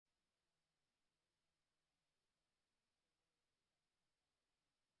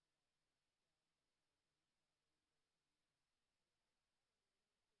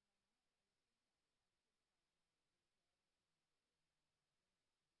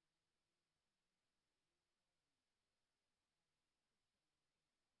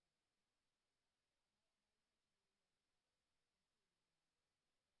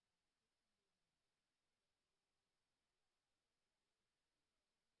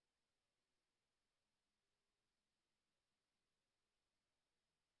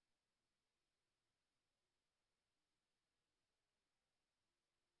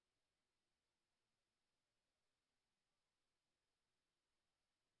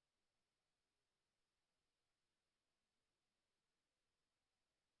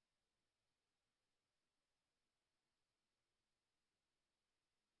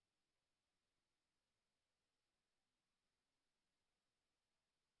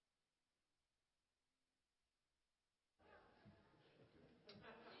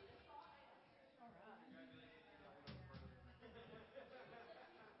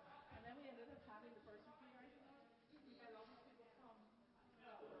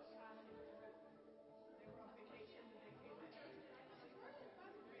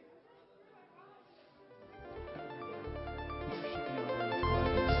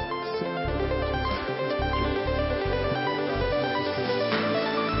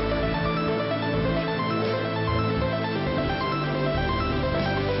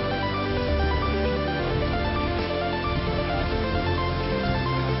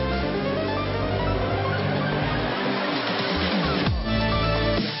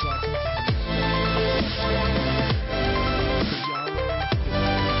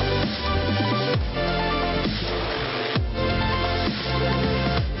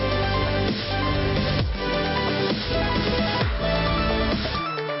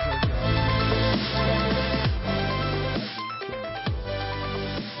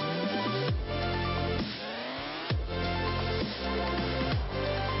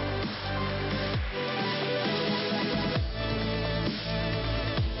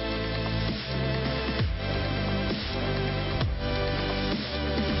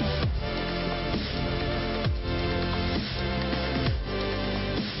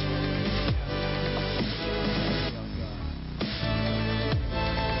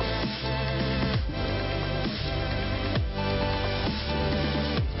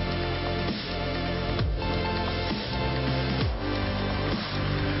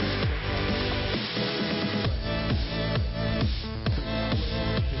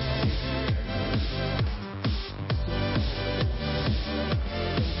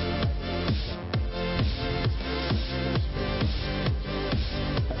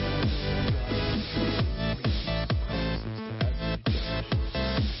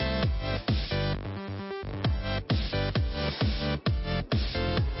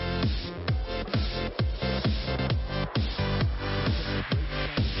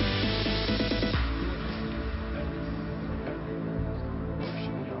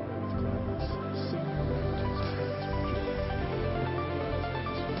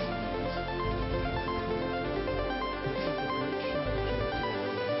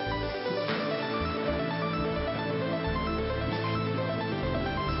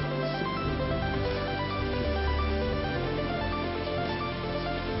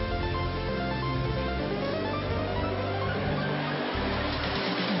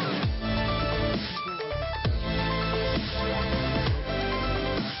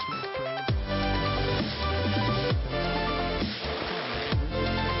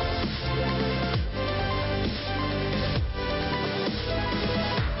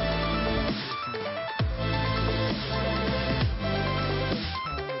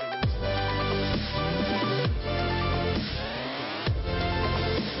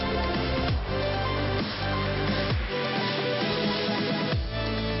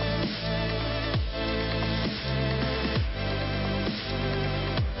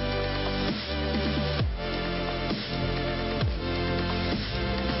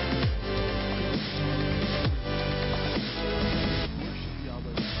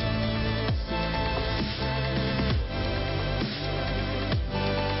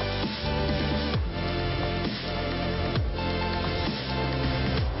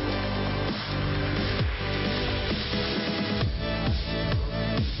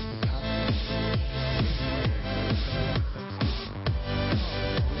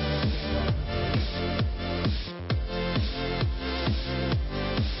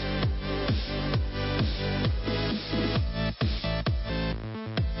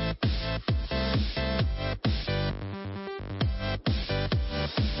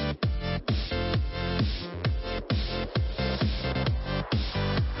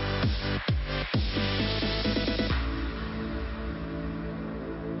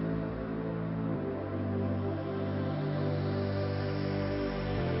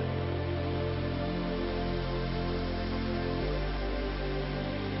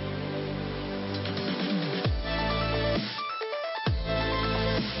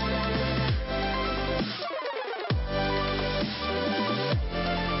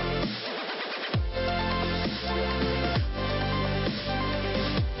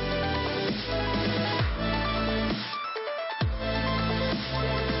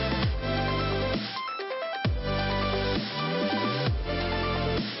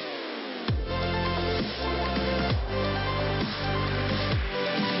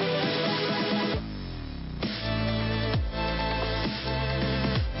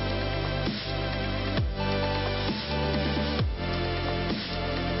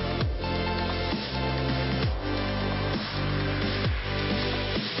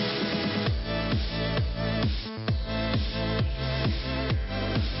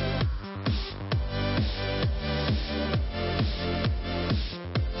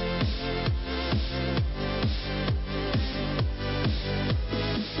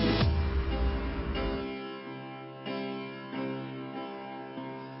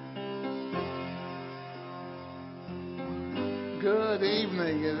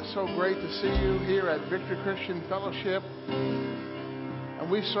evening. It is so great to see you here at Victory Christian Fellowship.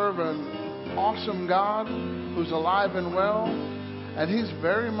 And we serve an awesome God who's alive and well, and He's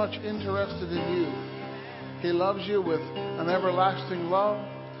very much interested in you. He loves you with an everlasting love.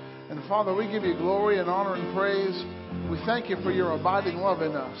 And Father, we give you glory and honor and praise. We thank you for your abiding love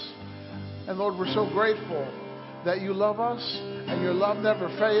in us. And Lord, we're so grateful that you love us and your love never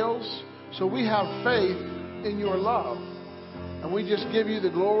fails. So we have faith in your love. And we just give you the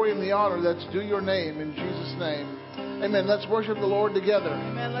glory and the honor that's due your name, in Jesus' name. Amen. Let's worship the Lord together.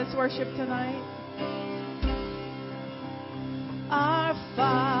 Amen. Let's worship tonight. Our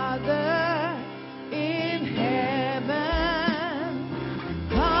Father in heaven,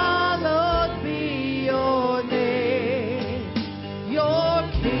 hallowed be your name. Your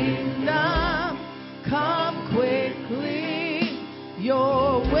kingdom come quickly.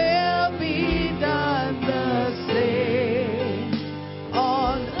 Your will be done the same.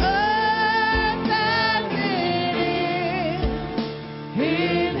 On earth as it is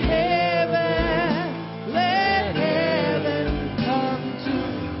in heaven, let heaven come to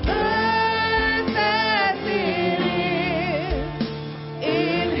earth.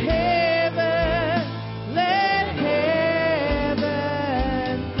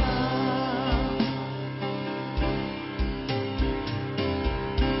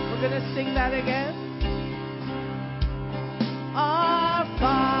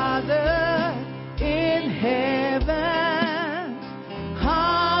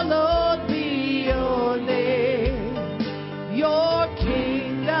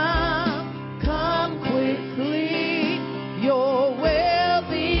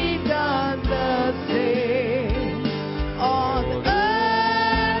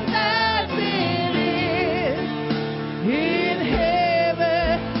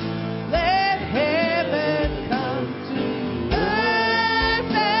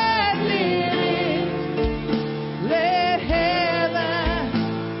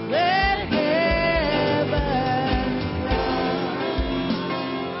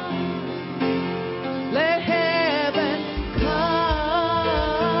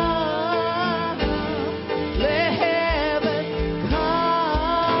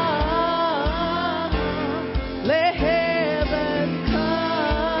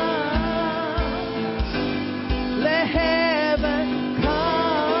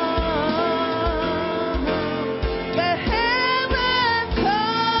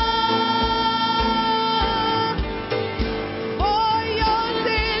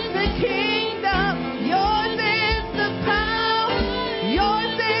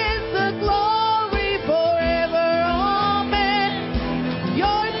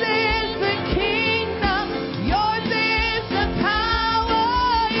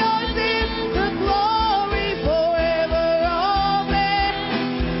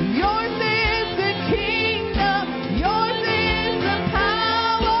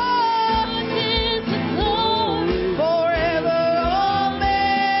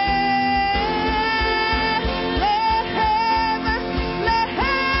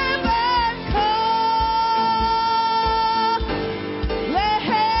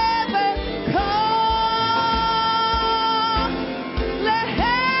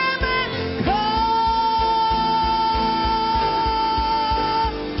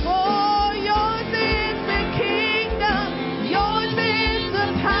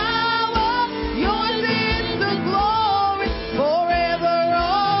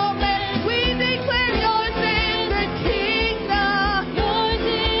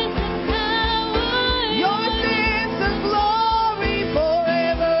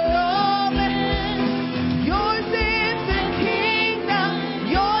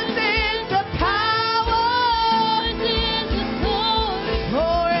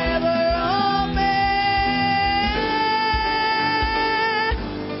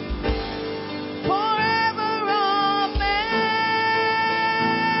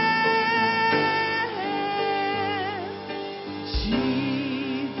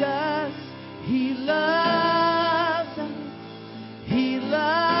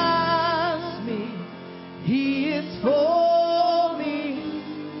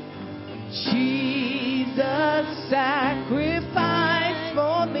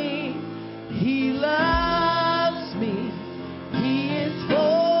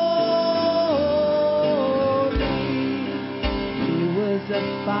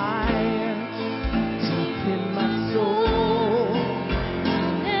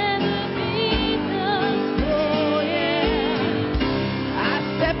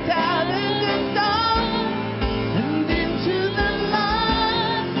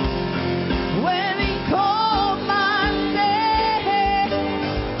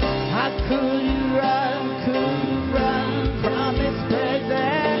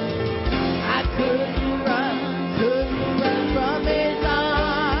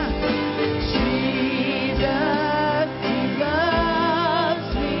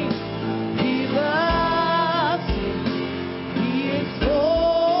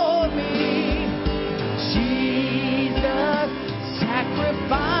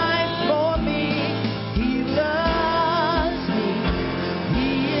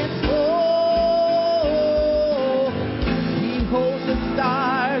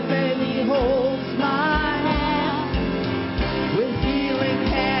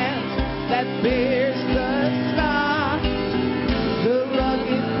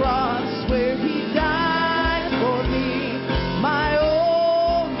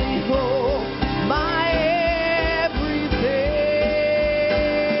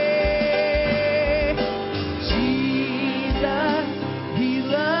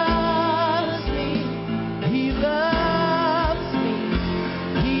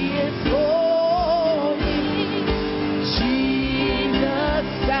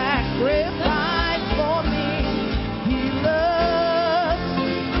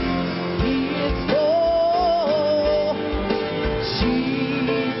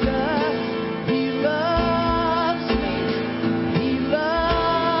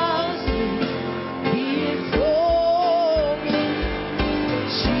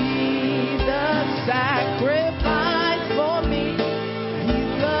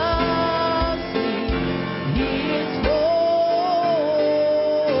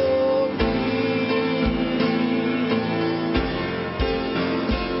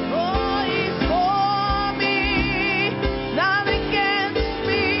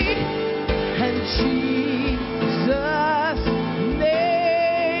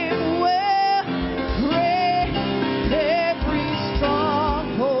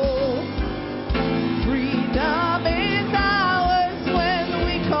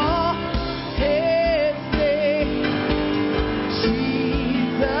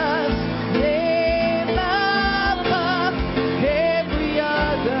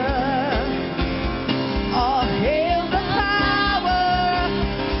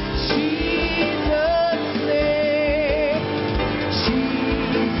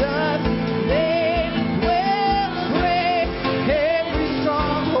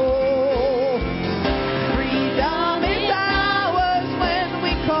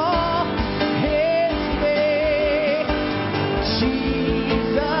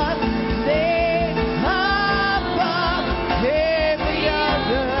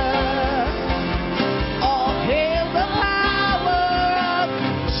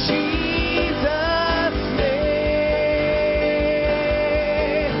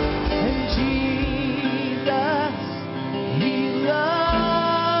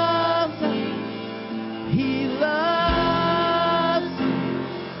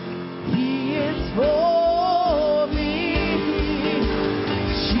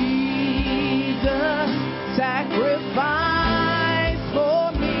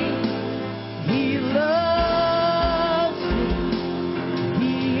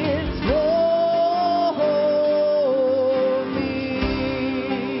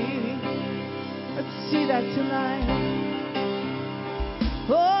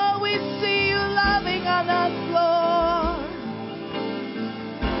 on us, Lord.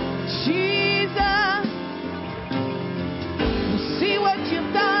 Jesus, we see what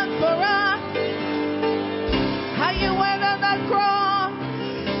you've done for us. How you went on the cross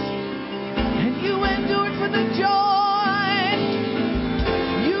and you endured for the joy.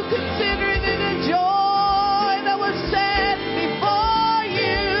 You considered it a joy that was set before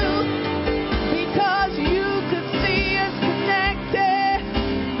you, because you could see us connected,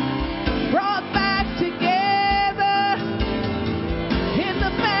 brought back together in the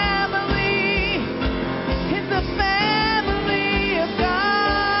family of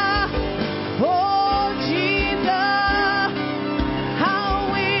God. Oh, Jesus, how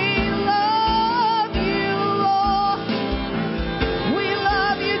we love you, Lord. We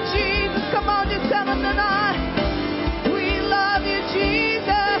love you, Jesus. Come on, just tell them tonight. We love you,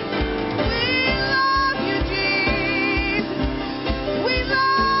 Jesus. We love you, Jesus. We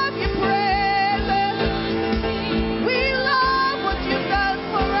love your presence. We love what you've done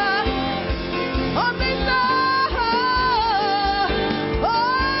for us on this earth.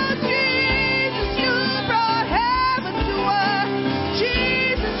 Oh, Jesus, you brought heaven to us.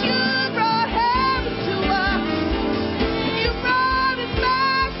 Jesus, you brought heaven to us. You brought us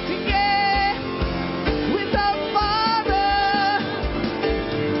back together with our Father.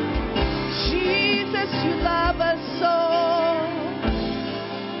 Jesus, you love us so.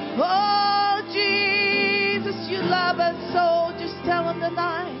 Oh, Jesus, you love us so. Just tell them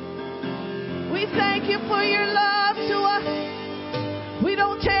tonight. We thank you for your love to us. We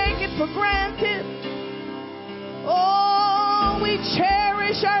don't take it for granted. Oh, we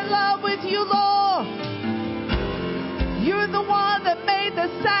cherish our love with you, Lord. You're the one that made the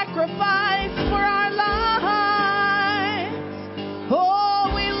sacrifice for our lives. Oh,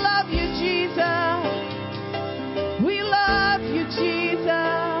 we love you, Jesus. We love you,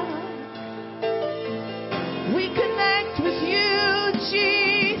 Jesus. We connect with you,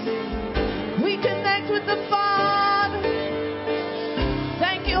 Jesus. We connect with the Father.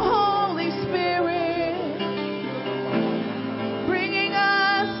 Thank you, Holy Spirit, bringing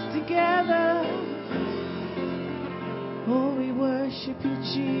us together. Oh, we worship you,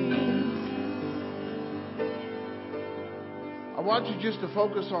 Jesus. I want you just to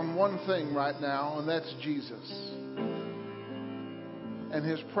focus on one thing right now, and that's Jesus and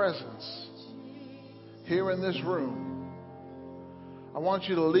his presence here in this room. I want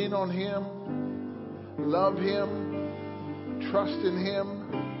you to lean on him, love him, trust in him,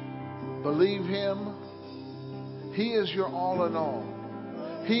 believe him. He is your all in all.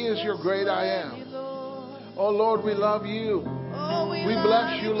 He is your great I am. Oh Lord, we love you. Oh, We love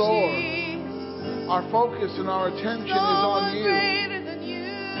bless you, Lord. Jesus. Our focus and our attention is No on one you. greater than you.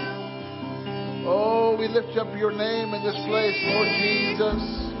 Oh, we lift up your name in this place, Lord Jesus.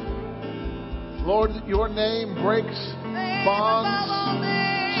 Lord, your name breaks Name bonds, above all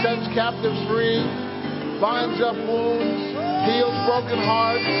names. sets captives free, binds up wounds, heals broken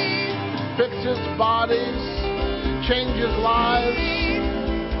hearts, fixes bodies, changes lives.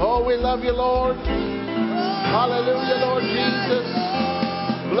 Oh, we love you, Lord. Hallelujah, Lord Jesus.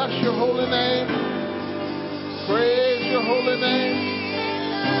 Bless your holy name. Praise your holy name.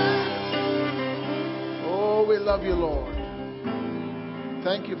 Oh, we love you, Lord.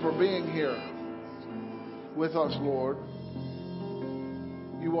 Thank you for being here with us, Lord.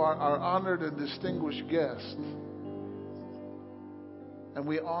 You are our honored and distinguished guest. And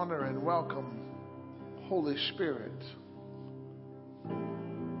we honor and welcome Holy Spirit.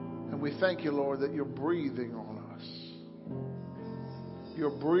 And we thank you, Lord, that you're breathing on us. You're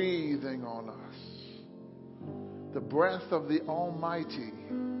breathing on us. The breath of the Almighty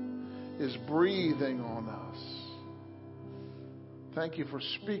is breathing on us. Thank you for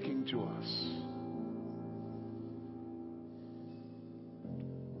speaking to us.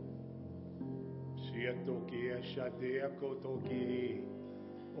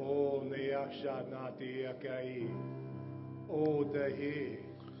 O neasha na dia kai o dahi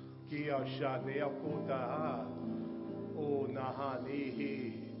kia shane akota o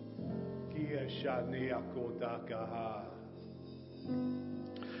nahanihi kia shane akota kaha.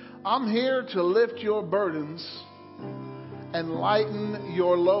 I'm here to lift your burdens and lighten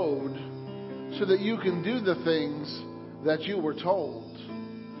your load so that you can do the things that you were told.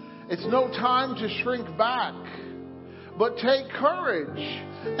 It's no time to shrink back, but take courage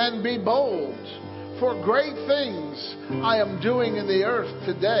and be bold. For great things I am doing in the earth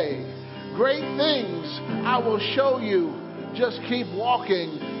today. Great things I will show you. Just keep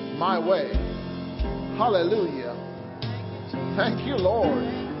walking my way. Hallelujah. Thank you, Lord.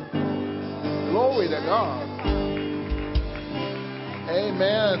 Glory to God.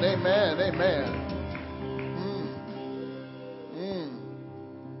 Amen, amen, amen.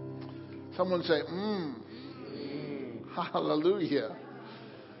 Someone say, Hallelujah.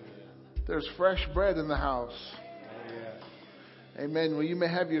 There's fresh bread in the house. Amen. Well, you may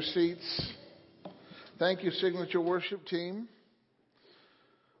have your seats. Thank you, Signature Worship Team.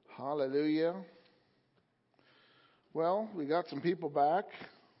 Hallelujah. Well, we got some people back.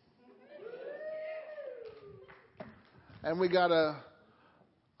 And we got a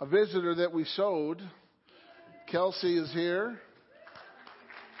visitor that we sowed. Kelsey is here.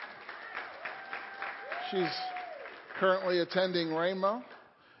 She's currently attending Rhema.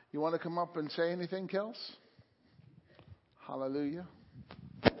 You want to come up and say anything, Kels? Hallelujah.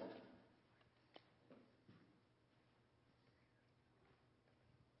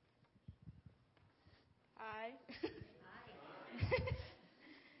 Hi.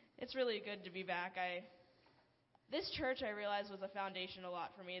 It's really good to be back. This church, I realized, was a foundation a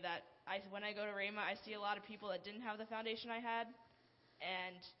lot for me. When I go to Rhema, I see a lot of people that didn't have the foundation I had,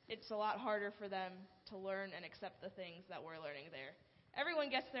 and it's a lot harder for them to learn and accept the things that we're learning there. Everyone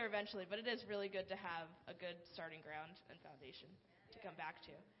gets there eventually, but it is really good to have a good starting ground and foundation to come back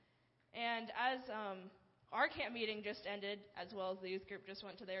to. And as our camp meeting just ended, as well as the youth group just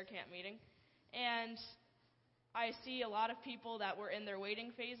went to their camp meeting, and I see a lot of people that were in their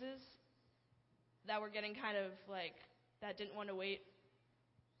waiting phases, that were getting kind of like, that didn't want to wait,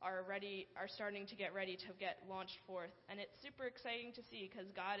 are starting to get ready to get launched forth. And it's super exciting to see,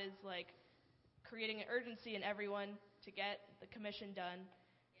 because God is like creating an urgency in everyone to get the commission done.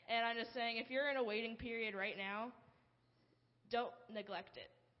 And I'm just saying, if you're in a waiting period right now, don't neglect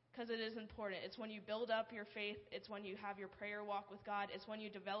it, because it is important. It's when you build up your faith, it's when you have your prayer walk with God, it's when you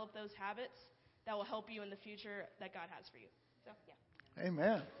develop those habits that will help you in the future that God has for you. So, yeah.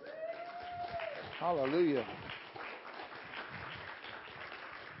 Amen. Hallelujah.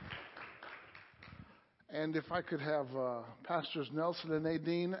 And if I could have Pastors Nelson and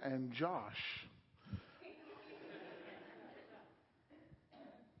Nadine and Josh.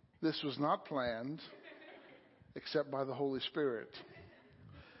 This was not planned except by the Holy Spirit.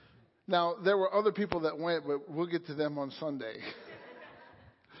 Now, there were other people that went, but we'll get to them on Sunday.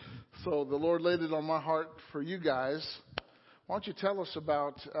 So the Lord laid it on my heart for you guys. Why don't you tell us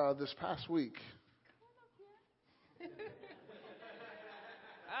about this past week? All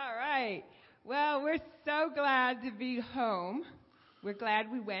right. Well, we're so glad to be home. We're glad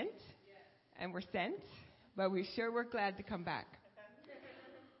we went and were sent, but we sure were glad to come back.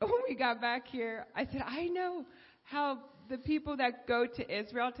 When we got back here, I said, I know how the people that go to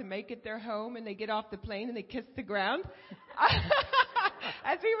Israel to make it their home and they get off the plane and they kiss the ground.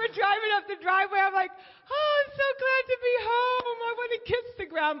 As we were driving up the driveway, I'm like, oh, I'm so glad to be home. I want to kiss the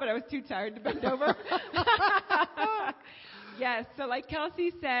ground, but I was too tired to bend over. Yes, so like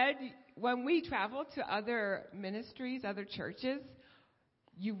Kelsey said, when we travel to other ministries, other churches,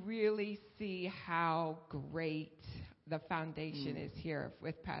 you really see how great the foundation is here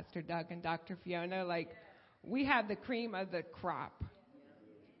with Pastor Doug and Dr. Fiona. Like, we have the cream of the crop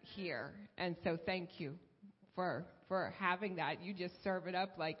here. And so thank you for having that. You just serve it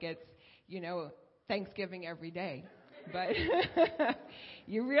up like it's, Thanksgiving every day. But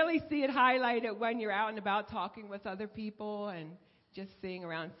you really see it highlighted when you're out and about talking with other people and just seeing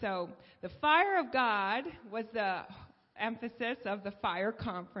around. So the fire of God was the emphasis of the fire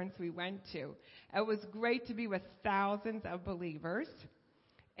conference we went to. It was great to be with thousands of believers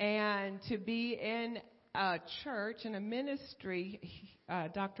and to be in a church and a ministry.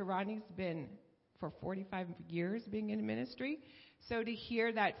 Dr. Rodney's been for 45 years being in ministry. So to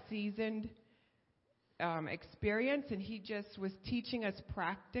hear that seasoned experience, and he just was teaching us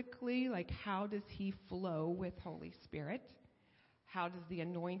practically, like, how does he flow with Holy Spirit? How does the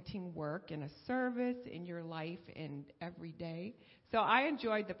anointing work in a service, in your life, and every day? So I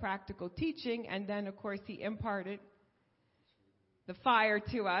enjoyed the practical teaching, and then, of course, he imparted the fire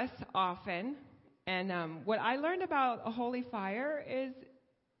to us often. And what I learned about a holy fire is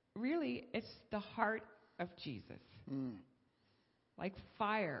really it's the heart of Jesus. Like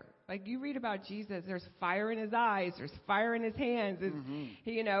fire. Like you read about Jesus, there's fire in his eyes, there's fire in his hands.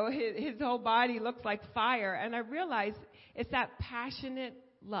 His whole body looks like fire. And I realized it's that passionate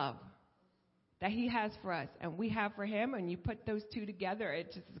love that he has for us and we have for him. And you put those two together,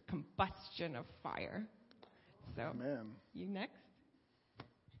 it's just a combustion of fire. So, Amen. You next?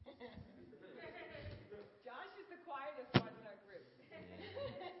 Josh is the quietest one in our group.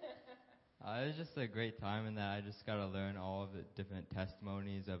 It was just a great time in that I just got to learn all of the different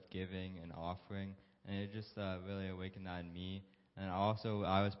testimonies of giving and offering, and it just really awakened that in me. And also,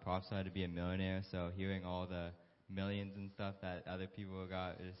 I was prophesied to be a millionaire, so hearing all the millions and stuff that other people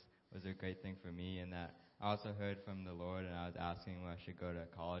got was a great thing for me, and that I also heard from the Lord, and I was asking where I should go to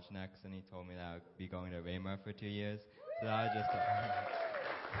college next, and he told me that I would be going to Rhema for 2 years. So that was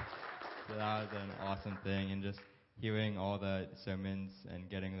so that was an awesome thing, and just hearing all the sermons and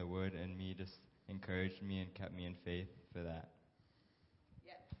getting the word in me just encouraged me and kept me in faith for that.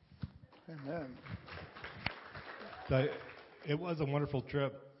 Amen. But it was a wonderful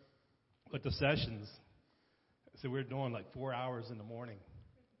trip with the sessions. So we were doing like 4 hours in the morning.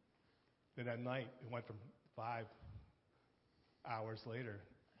 Then at night, it went from 5 hours later.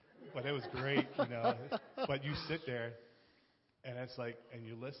 But it was great, you know. But you sit there, and it's like, and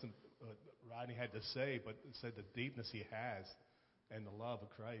you listen what Rodney had to say, but it said the deepness he has and the love of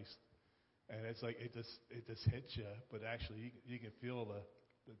Christ. And it's like, it just hits you, but actually you can feel the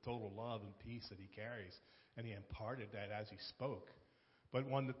total love and peace that he carries. And he imparted that as he spoke. But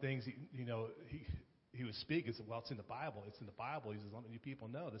one of the things, he was speaking, said, well, it's in the Bible. It's in the Bible. He says, let you people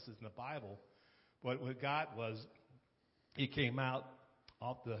know this is in the Bible. But what got was, he came out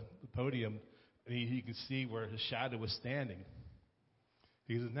off the podium, and he could see where his shadow was standing.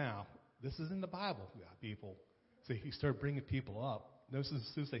 He says, now, this is in the Bible, people. So he started bringing people up. Notice as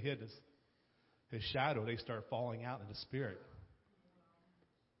soon as they hit his shadow, they start falling out in the spirit.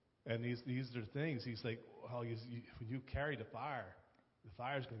 And these are things, he's like, well, when you carry the fire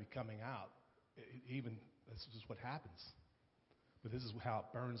is going to be coming out. This is what happens. But this is how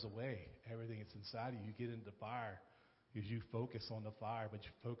it burns away everything that's inside of you. You get into the fire because you focus on the fire, but you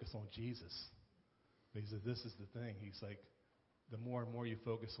focus on Jesus. But he said, this is the thing. He's like, the more and more you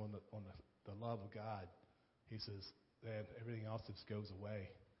focus on the love of God, he says, then everything else just goes away,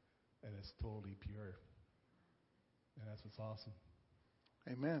 and it's totally pure. And that's what's awesome.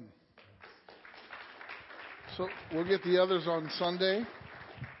 Amen. So we'll get the others on Sunday.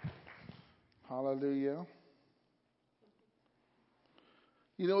 Hallelujah.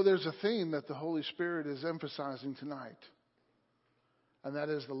 You know, there's a theme that the Holy Spirit is emphasizing tonight, and that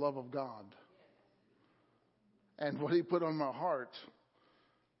is the love of God. And what he put on my heart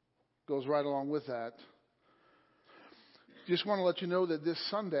goes right along with that. Just want to let you know that this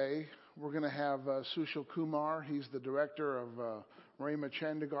Sunday we're going to have Sushil Kumar. He's the director of Rhema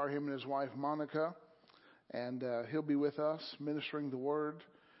Chandigarh, him and his wife Monica. And he'll be with us ministering the word.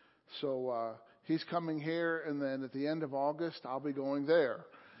 So he's coming here, and then at the end of August, I'll be going there.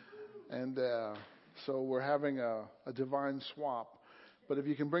 And so we're having a divine swap. But if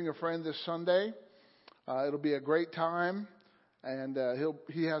you can bring a friend this Sunday, it'll be a great time. And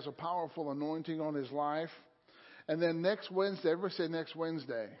he has a powerful anointing on his life. And then next Wednesday, everybody say next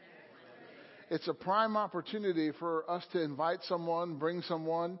Wednesday. It's a prime opportunity for us to invite someone, bring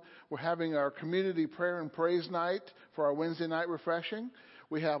someone. We're having our community prayer and praise night for our Wednesday night refreshing.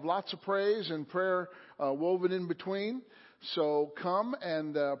 We have lots of praise and prayer woven in between. So come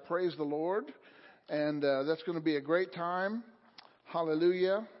and praise the Lord. And that's going to be a great time.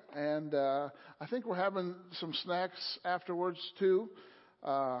 Hallelujah. And I think we're having some snacks afterwards too.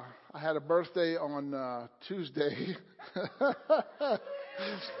 I had a birthday on Tuesday.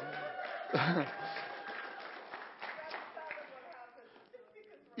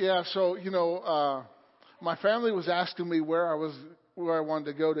 Yeah, so my family was asking me where I wanted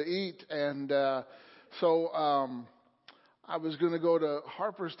to go to eat, and so I was going to go to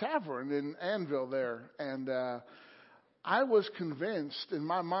Harper's Tavern in Annville there, and I was convinced in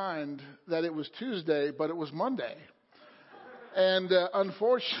my mind that it was Tuesday, but it was Monday, and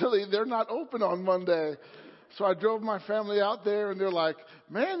unfortunately they're not open on Monday. So I drove my family out there, and they're like,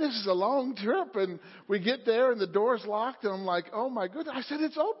 man, this is a long trip. And we get there, and the door's locked. And I'm like, oh, my goodness. I said,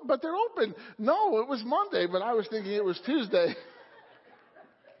 it's open, but they're open. No, it was Monday, but I was thinking it was Tuesday.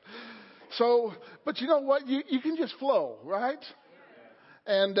 So, but you know what? You can just flow, right?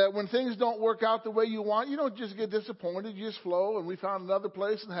 And when things don't work out the way you want, you don't just get disappointed. You just flow. And we found another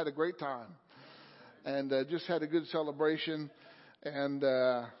place and had a great time. And just had a good celebration. And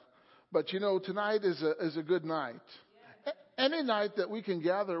but tonight is a good night. Any night that we can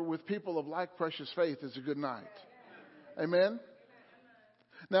gather with people of like precious faith is a good night. Amen.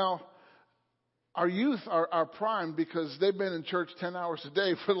 Now, our youth are primed because they've been in church 10 hours a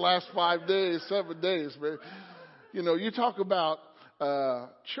day for the last 5 days, 7 days. Man. You talk about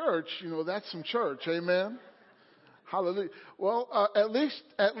church. That's some church. Amen. Hallelujah. Well, at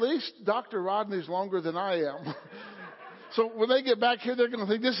least Dr. Rodney's longer than I am. So when they get back here, they're going to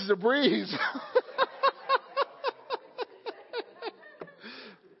think this is a breeze.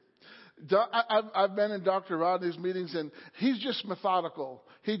 I've been in Dr. Rodney's meetings, and he's just methodical.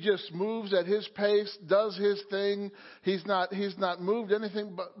 He just moves at his pace, does his thing. He's not moved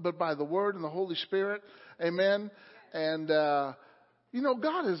anything but by the Word and the Holy Spirit. Amen. And You know,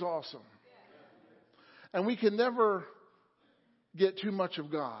 God is awesome. And we can never get too much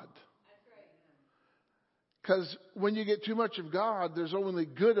of God. Because when you get too much of God, there's only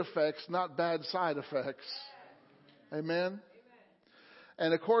good effects, not bad side effects. Amen?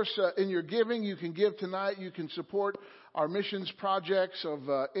 And of course, in your giving, you can give tonight. You can support our missions projects of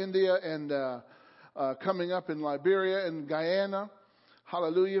India and coming up in Liberia and Guyana.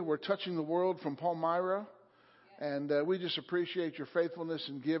 Hallelujah. We're touching the world from Palmyra. And we just appreciate your faithfulness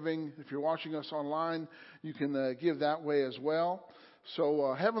in giving. If you're watching us online, you can give that way as well.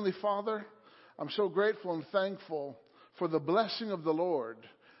 So, Heavenly Father, I'm so grateful and thankful for the blessing of the Lord,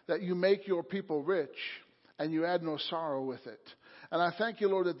 that you make your people rich and you add no sorrow with it. And I thank you,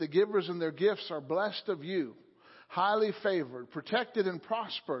 Lord, that the givers and their gifts are blessed of you, highly favored, protected and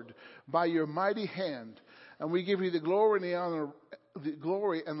prospered by your mighty hand. And we give you the glory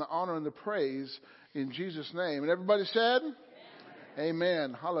and the honor and the praise in Jesus' name. And everybody said?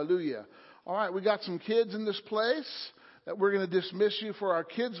 Amen. Hallelujah. All right, we got some kids in this place that we're going to dismiss you for our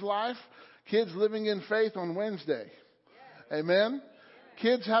kids' life. Kids living in faith on Wednesday. Amen.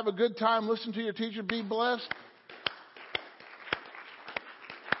 Kids, have a good time. Listen to your teacher. Be blessed.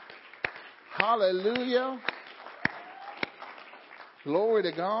 Hallelujah. Glory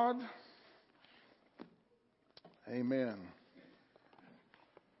to God. Amen.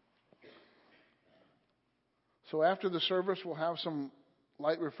 So after the service, we'll have some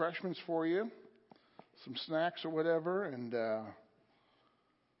light refreshments for you, some snacks or whatever. And,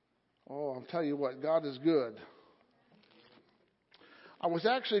 I'll tell you what, God is good. I was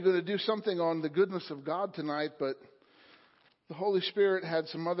actually going to do something on the goodness of God tonight, but the Holy Spirit had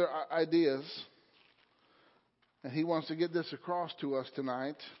some other ideas, and He wants to get this across to us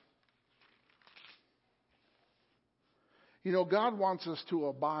tonight. You know, God wants us to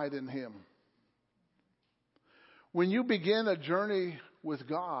abide in Him. When you begin a journey with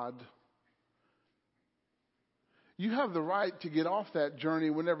God, you have the right to get off that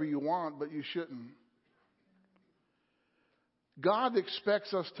journey whenever you want, but you shouldn't. God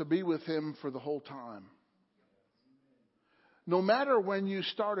expects us to be with Him for the whole time. No matter when you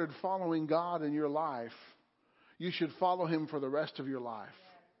started following God in your life, you should follow Him for the rest of your life.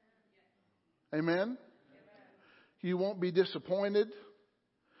 Amen? You won't be disappointed.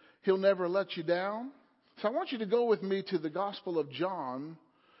 He'll never let you down. So I want you to go with me to the Gospel of John,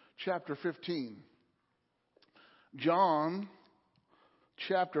 chapter 15. John,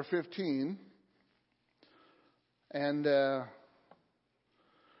 chapter 15. And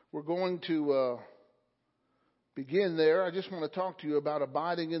we're going to begin there. I just want to talk to you about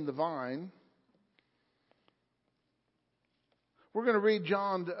abiding in the vine. We're going to read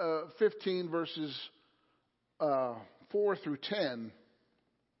John 15, verses 4 through 10.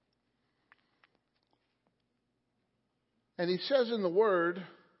 And he says in the Word,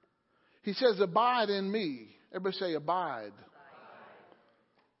 he says, abide in me. Everybody say, abide.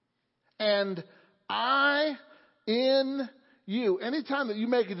 And I in you. Anytime that you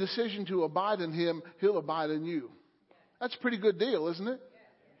make a decision to abide in Him, He'll abide in you. That's a pretty good deal, isn't it?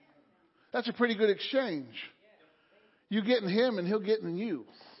 That's a pretty good exchange. You get in Him and He'll get in you.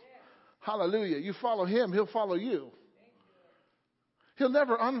 Hallelujah. You follow Him, He'll follow you. He'll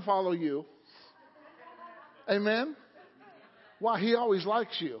never unfollow you. Amen? Why? He always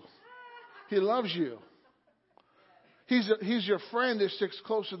likes you. He loves you. He's your friend that sticks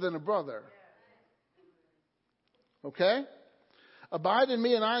closer than a brother. Okay? Abide in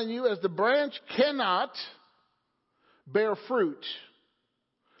me and I in you, as the branch cannot bear fruit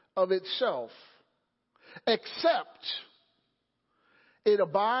of itself, except it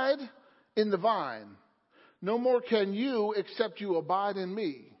abide in the vine. No more can you except you abide in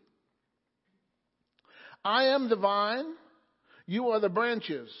me. I am the vine, you are the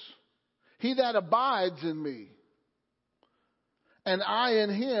branches. He that abides in me, and I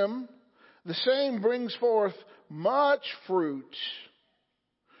in him, the same brings forth much fruit.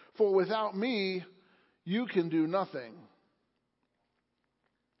 For without me, you can do nothing.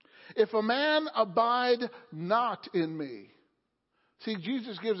 If a man abide not in me. See,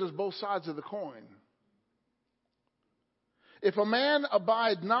 Jesus gives us both sides of the coin. If a man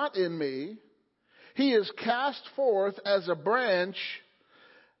abide not in me, he is cast forth as a branch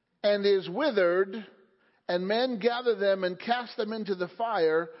and is withered, and men gather them and cast them into the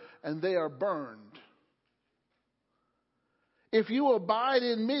fire, and they are burned. If you abide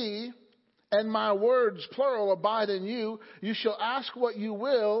in me, and my words, plural, abide in you, you shall ask what you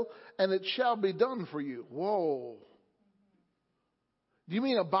will, and it shall be done for you. Whoa. Do you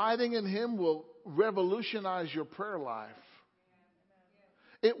mean abiding in him will revolutionize your prayer life?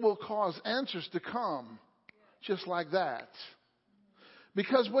 It will cause answers to come just like that.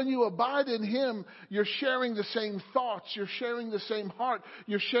 Because when you abide in Him, you're sharing the same thoughts, you're sharing the same heart,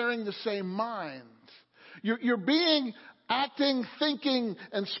 you're sharing the same mind. You're being, acting, thinking,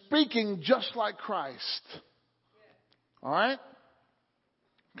 and speaking just like Christ. All right?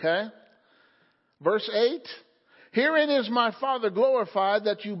 Okay? Verse 8. Herein is my Father glorified,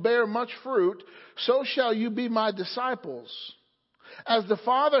 that you bear much fruit, so shall you be my disciples. As the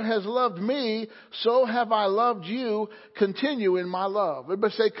Father has loved me, so have I loved you. Continue in my love.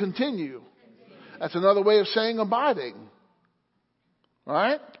 Everybody say continue. That's another way of saying abiding. All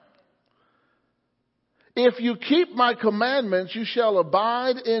right? If you keep my commandments, you shall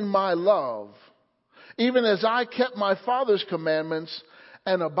abide in my love, even as I kept my Father's commandments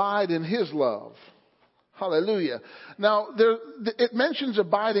and abide in His love. Hallelujah. Now, it mentions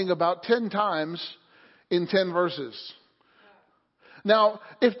abiding about 10 times in 10 verses. Now,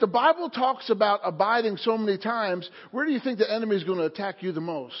 if the Bible talks about abiding so many times, where do you think the enemy is going to attack you the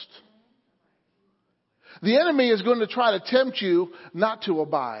most? The enemy is going to try to tempt you not to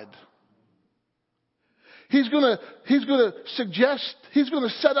abide. He's going to suggest, he's going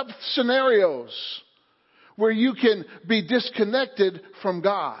to set up scenarios where you can be disconnected from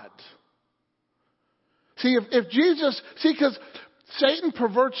God. See, because Satan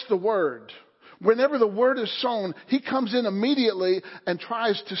perverts the word. Whenever the word is sown, he comes in immediately and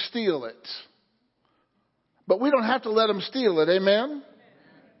tries to steal it. But we don't have to let him steal it. Amen?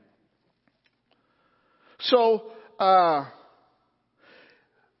 So,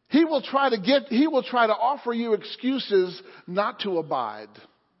 he will try to offer you excuses not to abide.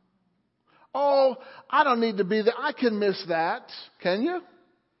 Oh, I don't need to be there. I can miss that. Can you?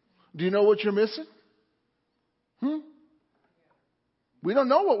 Do you know what you're missing? We don't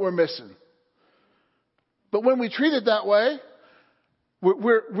know what we're missing. But when we treat it that way,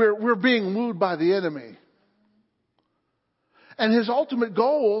 we're being wooed by the enemy. And his ultimate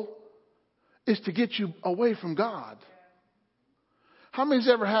goal is to get you away from God. How many's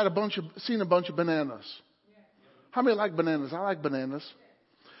ever seen a bunch of bananas? How many like bananas? I like bananas.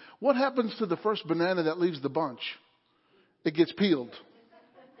 What happens to the first banana that leaves the bunch? It gets peeled.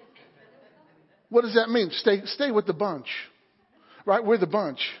 What does that mean? Stay with the bunch. Right? We're the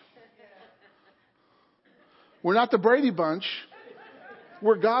bunch. We're not the Brady Bunch.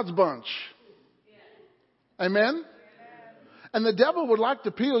 We're God's bunch. Amen? And the devil would like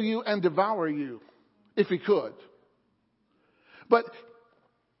to peel you and devour you if he could. But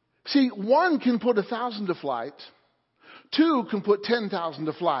see, 1 can put 1,000 to flight. 2 can put 10,000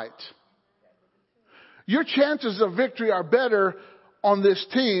 to flight. Your chances of victory are better on this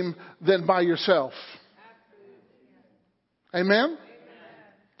team than by yourself. Amen?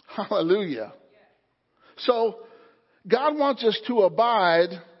 Hallelujah. So, God wants us to abide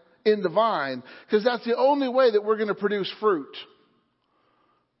in the vine because that's the only way that we're going to produce fruit.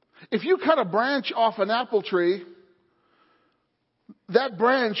 If you cut a branch off an apple tree, that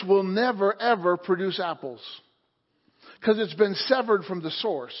branch will never ever produce apples because it's been severed from the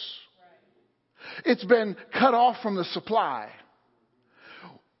source. It's been cut off from the supply.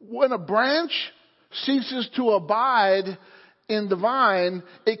 When a branch ceases to abide in the vine,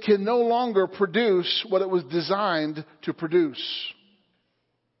 it can no longer produce what it was designed to produce.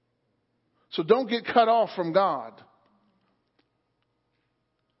 So don't get cut off from God.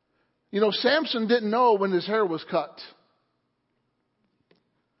 You know, Samson didn't know when his hair was cut.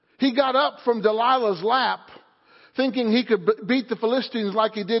 He got up from Delilah's lap thinking he could beat the Philistines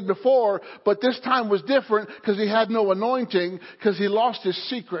like he did before, but this time was different because he had no anointing because he lost his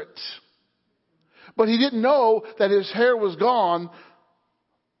secret. But he didn't know that his hair was gone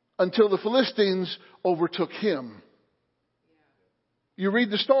until the Philistines overtook him. You read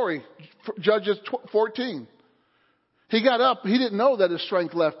the story, Judges 14. He got up. He didn't know that his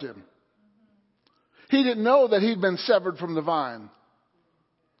strength left him. He didn't know that he'd been severed from the vine.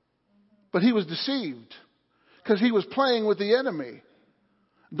 But he was deceived because he was playing with the enemy.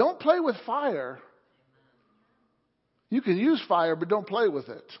 Don't play with fire. You can use fire, but don't play with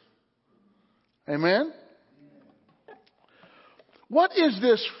it. Amen? What is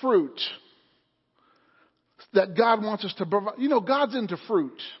this fruit that God wants us to provide? You know, God's into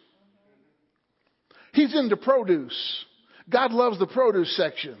fruit. He's into produce. God loves the produce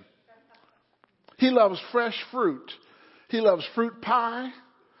section. He loves fresh fruit. He loves fruit pie.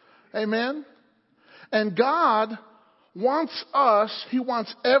 Amen? And God wants us, He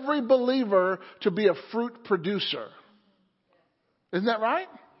wants every believer to be a fruit producer. Isn't that right?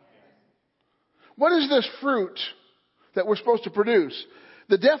 What is this fruit that we're supposed to produce?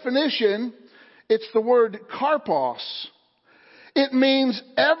 The definition, it's the word karpos. It means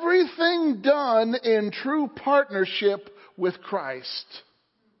everything done in true partnership with Christ.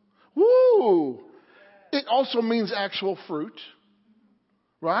 Woo! It also means actual fruit,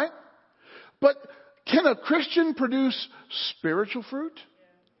 right? But can a Christian produce spiritual fruit?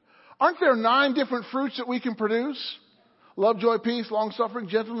 Aren't there 9 different fruits that we can produce? Love, joy, peace, long-suffering,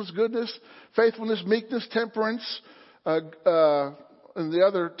 gentleness, goodness, faithfulness, meekness, temperance, and the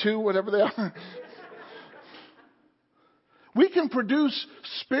other 2, whatever they are. We can produce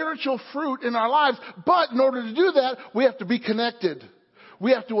spiritual fruit in our lives, but in order to do that, we have to be connected.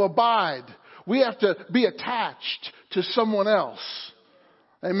 We have to abide. We have to be attached to someone else.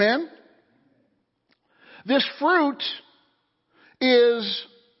 Amen? This fruit is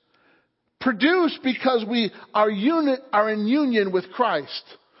produced because we are in union with Christ.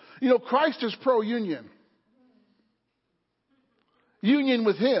 You know, Christ is pro-union. Union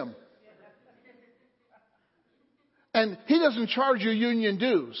with Him. And He doesn't charge you union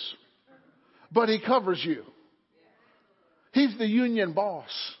dues, but He covers you. He's the union boss.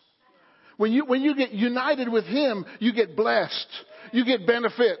 When you get united with Him, you get blessed. You get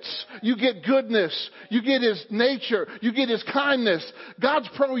benefits. You get goodness. You get His nature. You get His kindness. God's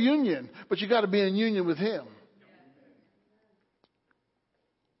pro-union, but you got to be in union with Him.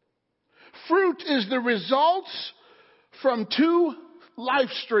 Fruit is the results from 2 life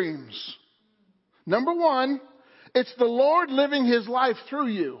streams. Number 1, it's the Lord living His life through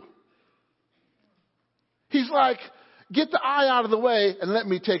you. He's like, get the I out of the way and let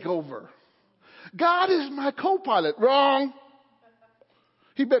me take over. God is my co-pilot. Wrong.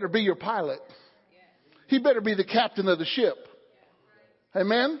 He better be your pilot. He better be the captain of the ship.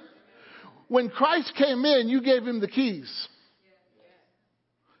 Amen? When Christ came in, you gave Him the keys.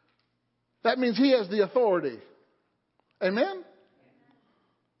 That means He has the authority. Amen?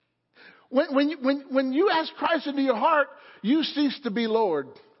 When you ask Christ into your heart, you cease to be Lord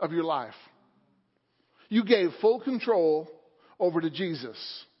of your life. You gave full control over to Jesus.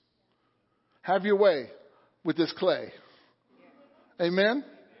 Have your way with this clay. Amen?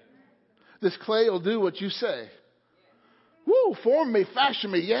 This clay will do what you say. Woo, form me,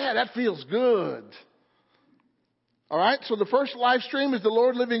 fashion me. Yeah, that feels good. All right, so the first life stream is the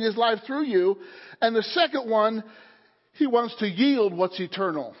Lord living His life through you. And the second one, He wants to yield what's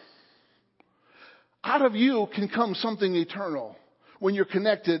eternal. Out of you can come something eternal when you're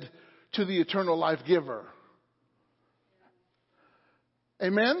connected to the eternal life giver.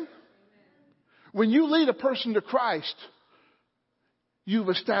 Amen? When you lead a person to Christ, you've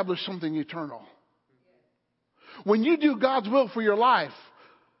established something eternal. When you do God's will for your life,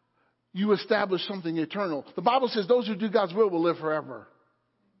 you establish something eternal. The Bible says those who do God's will live forever.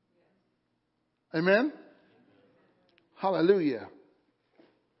 Amen? Hallelujah.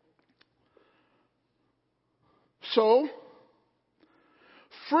 So,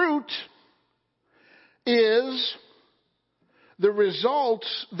 fruit is the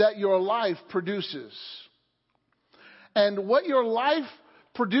results that your life produces. And what your life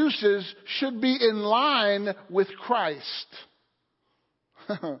produces should be in line with Christ.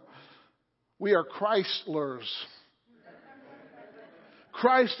 We are Chrysler's.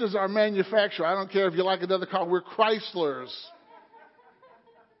 Christ is our manufacturer. I don't care if you like another car. We're Chrysler's.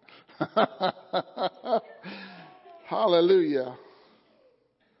 Hallelujah.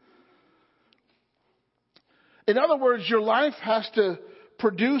 In other words, your life has to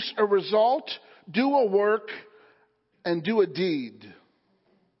produce a result, do a work, and do a deed.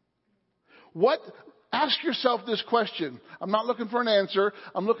 Ask yourself this question. I'm not looking for an answer.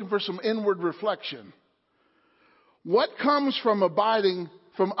 I'm looking for some inward reflection. What comes from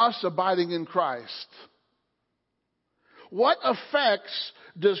us abiding in Christ? What effects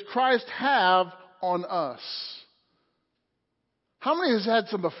does Christ have on us? How many has had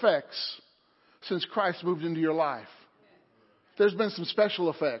some effects since Christ moved into your life? There's been some special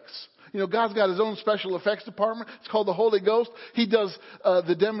effects. You know, God's got His own special effects department. It's called the Holy Ghost. He does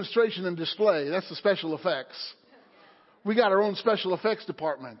the demonstration and display. That's the special effects. We got our own special effects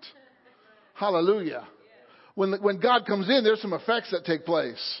department. Hallelujah. When God comes in, there's some effects that take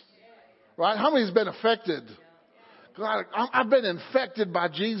place. Right? How many has been affected? God, I've been infected by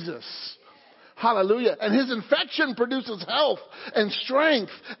Jesus. Hallelujah. And His infection produces health and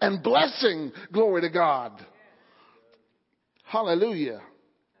strength and blessing. Glory to God. Hallelujah.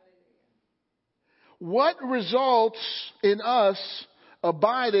 What results in us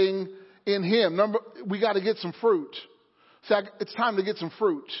abiding in Him? We got to get some fruit. It's time to get some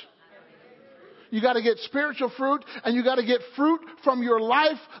fruit. You got to get spiritual fruit, and you got to get fruit from your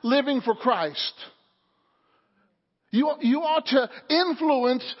life living for Christ. You ought to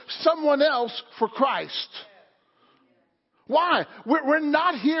influence someone else for Christ. Why? We're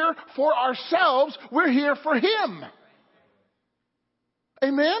not here for ourselves. We're here for Him.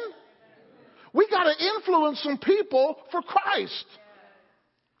 Amen? We got to influence some people for Christ.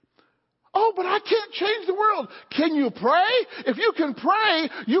 Oh, but I can't change the world. Can you pray? If you can pray,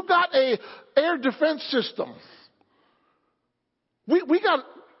 you got a air defense system. We got,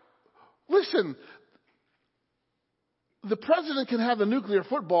 listen, the president can have the nuclear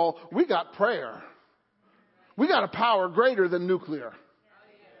football. We got prayer. We got a power greater than nuclear.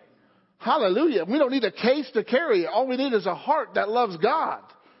 Hallelujah. We don't need a case to carry it. All we need is a heart that loves God.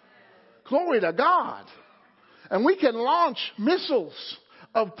 Glory to God. And we can launch missiles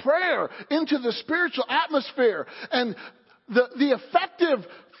of prayer into the spiritual atmosphere. And the effective,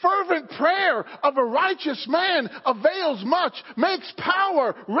 fervent prayer of a righteous man avails much, makes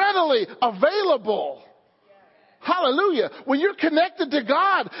power readily available. Hallelujah. When you're connected to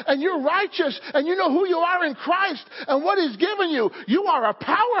God and you're righteous and you know who you are in Christ and what He's given you, you are a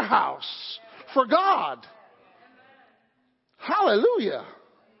powerhouse for God. Hallelujah.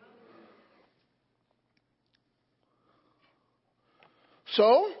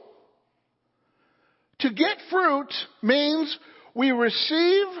 So, to get fruit means we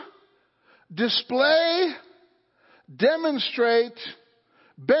receive, display, demonstrate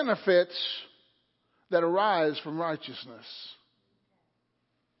benefits that arise from righteousness.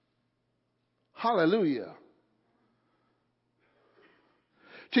 Hallelujah.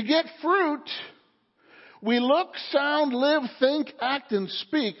 To get fruit, we look, sound, live, think, act, and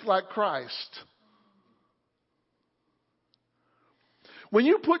speak like Christ. When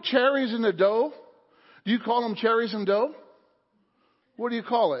you put cherries in the dough, do you call them cherries and dough? What do you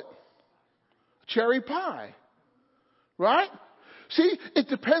call it? Cherry pie. Right? See, it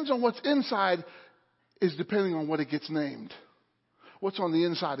depends on what's inside is depending on what it gets named. What's on the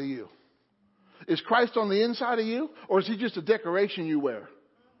inside of you? Is Christ on the inside of you? Or is He just a decoration you wear?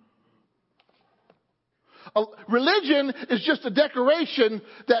 Religion is just a decoration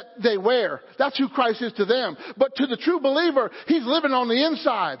that they wear. That's who Christ is to them. But to the true believer, He's living on the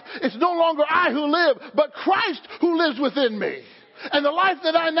inside. It's no longer I who live, but Christ who lives within me. And the life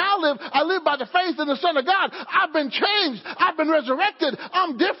that I now live, I live by the faith in the Son of God. I've been changed. I've been resurrected.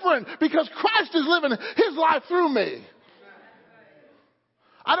 I'm different because Christ is living His life through me.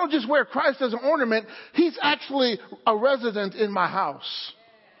 I don't just wear Christ as an ornament. He's actually a resident in my house.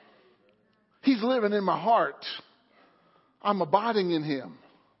 He's living in my heart. I'm abiding in Him.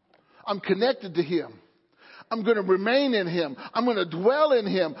 I'm connected to Him. I'm going to remain in Him. I'm going to dwell in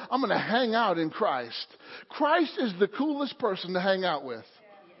Him. I'm going to hang out in Christ. Christ is the coolest person to hang out with.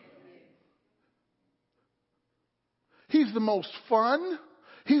 He's the most fun.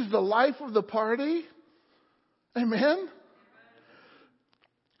 He's the life of the party. Amen?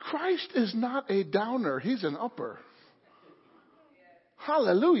 Christ is not a downer. He's an upper.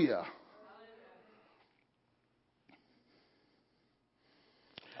 Hallelujah.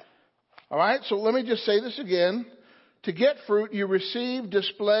 All right, so let me just say this again. To get fruit, you receive,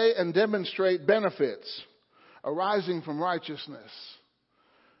 display, and demonstrate benefits arising from righteousness.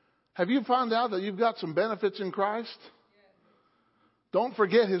 Have you found out that you've got some benefits in Christ? Don't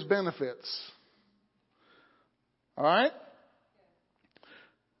forget His benefits. All right?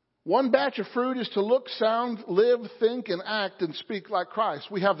 One batch of fruit is to look, sound, live, think, and act and speak like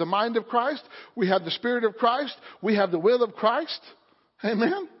Christ. We have the mind of Christ. We have the Spirit of Christ. We have the will of Christ.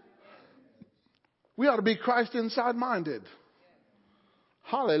 Amen? We ought to be Christ inside minded.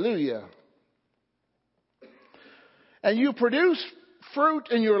 Hallelujah. And you produce fruit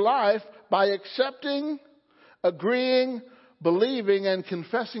in your life by accepting, agreeing, believing, and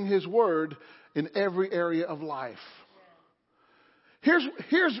confessing His word in every area of life.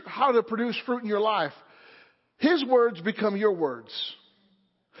 Here's how to produce fruit in your life. His words become your words.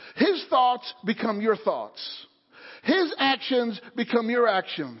 His thoughts become your thoughts. His actions become your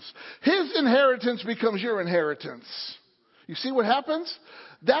actions. His inheritance becomes your inheritance. You see what happens?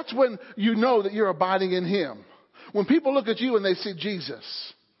 That's when you know that you're abiding in Him. When people look at you and they see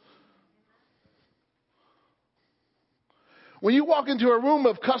Jesus. When you walk into a room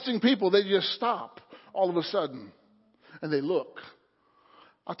of cussing people, they just stop all of a sudden and they look.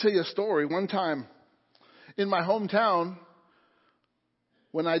 I'll tell you a story. One time in my hometown,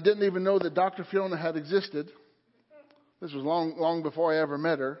 when I didn't even know that Dr. Fiona had existed, this was long before I ever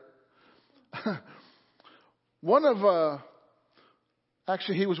met her.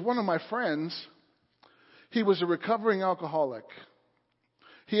 He was one of my friends. He was a recovering alcoholic.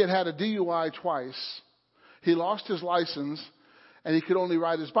 He had had a DUI twice. He lost his license and he could only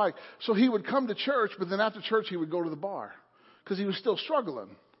ride his bike. So he would come to church, but then after church he would go to the bar because he was still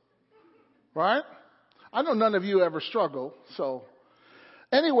struggling. Right? I know none of you ever struggle. So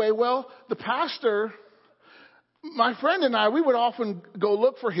anyway, well, the pastor my friend and I, we would often go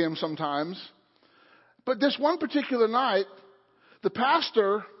look for him sometimes. But this one particular night, the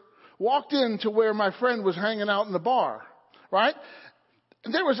pastor walked into where my friend was hanging out in the bar, right?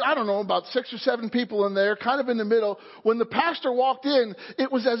 And there was, I don't know, about 6 or 7 people in there, kind of in the middle. When the pastor walked in,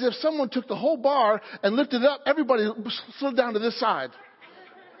 it was as if someone took the whole bar and lifted it up. Everybody slid down to this side.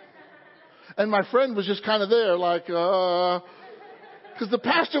 And my friend was just kind of there like, because the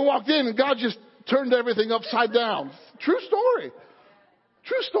pastor walked in and God just turned everything upside down. True story.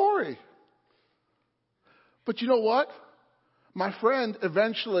 True story. But you know what? My friend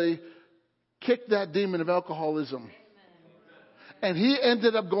eventually kicked that demon of alcoholism. And he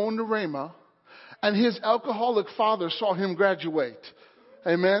ended up going to Rhema, and his alcoholic father saw him graduate.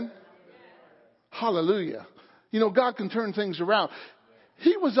 Amen? Hallelujah. You know, God can turn things around.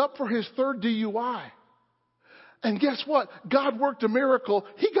 He was up for his 3rd DUI. And guess what? God worked a miracle.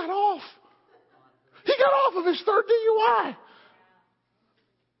 He got off. He got off of his 3rd DUI.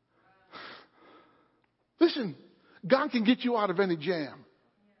 Listen, God can get you out of any jam.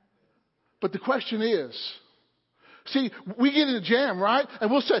 But the question is, see, we get in a jam, right? And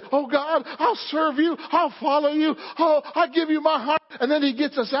we'll say, oh God, I'll serve you. I'll follow you. Oh, I give you my heart. And then he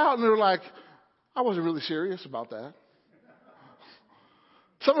gets us out and we're like, I wasn't really serious about that.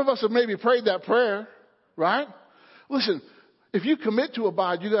 Some of us have maybe prayed that prayer, right? Listen, if you commit to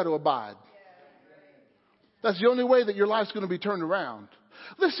abide, you got to abide. That's the only way that your life's going to be turned around.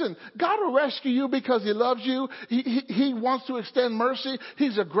 Listen, God will rescue you because he loves you. He wants to extend mercy.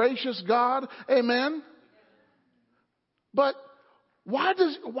 He's a gracious God. Amen. But why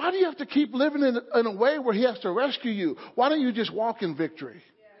do you have to keep living in a way where he has to rescue you? Why don't you just walk in victory?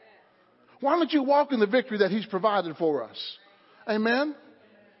 Why don't you walk in the victory that he's provided for us? Amen.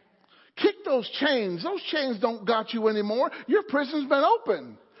 Kick those chains. Those chains don't got you anymore. Your prison's been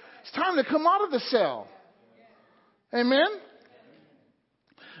opened. It's time to come out of the cell. Amen.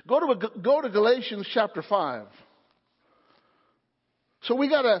 Go to Galatians chapter 5. So we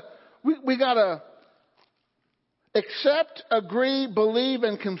gotta accept, agree, believe,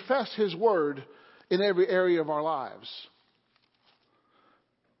 and confess his word in every area of our lives.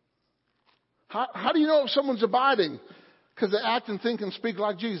 How do you know if someone's abiding? Because they act and think and speak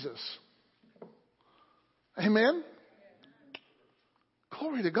like Jesus. Amen?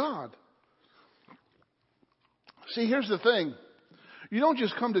 Glory to God. See, here's the thing. You don't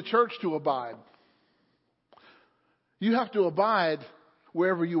just come to church to abide. You have to abide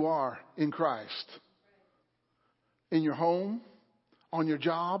wherever you are in Christ. In your home, on your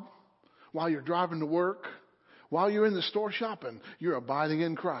job, while you're driving to work, while you're in the store shopping, you're abiding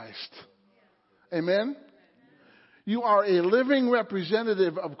in Christ. Amen? You are a living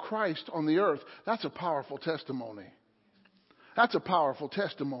representative of Christ on the earth. That's a powerful testimony. That's a powerful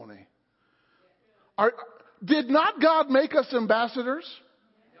testimony. Did not God make us ambassadors?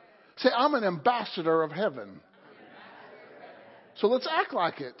 Say, I'm an ambassador of heaven. So let's act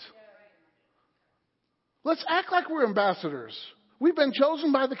like it. Let's act like we're ambassadors. We've been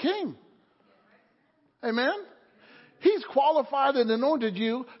chosen by the King. Amen? He's qualified and anointed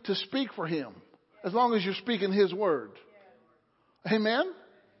you to speak for him, as long as you're speaking his word. Amen?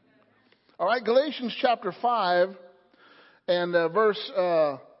 All right, Galatians chapter 5 and verse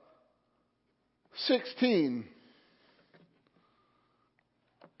 16.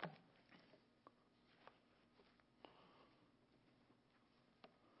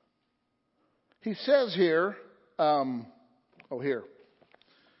 He says here, here.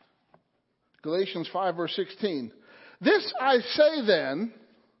 Galatians 5 verse 16. This I say then,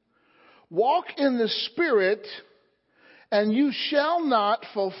 walk in the Spirit, and you shall not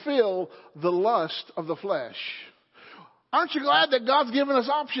fulfill the lust of the flesh. Aren't you glad that God's given us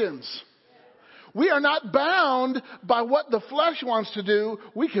options? We are not bound by what the flesh wants to do.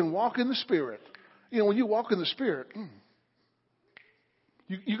 We can walk in the Spirit. You know, when you walk in the Spirit,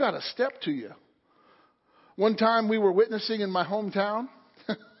 you got a step to you. One time we were witnessing in my hometown,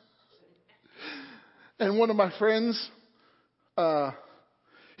 and one of my friends,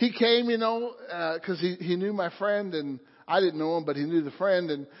 he came, because he knew my friend, and I didn't know him, but he knew the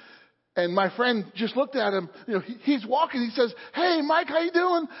friend, and my friend just looked at him. He's walking. He says, "Hey, Mike, how you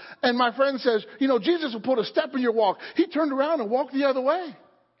doing?" And my friend says, "Jesus will put a step in your walk." He turned around and walked the other way.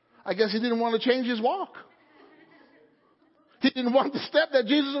 I guess he didn't want to change his walk. He didn't want the step that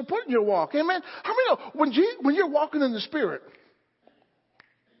Jesus will put in your walk. Amen. How many know when you're walking in the Spirit?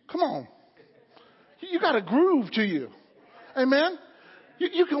 Come on, you got a groove to you. Amen.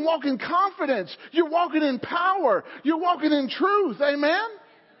 You can walk in confidence. You're walking in power. You're walking in truth. Amen.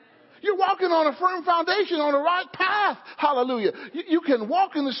 You're walking on a firm foundation, on the right path. Hallelujah. You can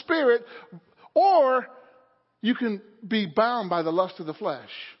walk in the Spirit, or you can be bound by the lust of the flesh.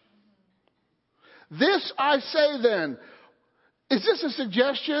 This I say then. Is this a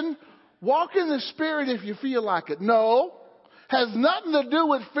suggestion? Walk in the Spirit if you feel like it. No. Has nothing to do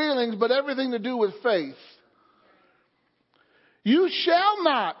with feelings, but everything to do with faith. You shall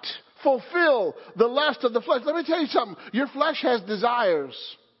not fulfill the lust of the flesh. Let me tell you something. Your flesh has desires.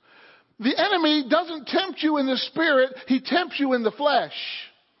 The enemy doesn't tempt you in the Spirit. He tempts you in the flesh.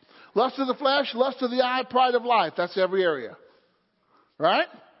 Lust of the flesh, lust of the eye, pride of life. That's every area. Right?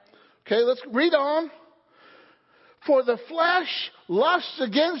 Okay, let's read on. For the flesh lusts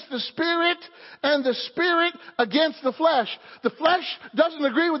against the Spirit, and the Spirit against the flesh. The flesh doesn't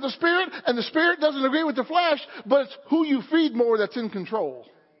agree with the Spirit, and the Spirit doesn't agree with the flesh, but it's who you feed more that's in control.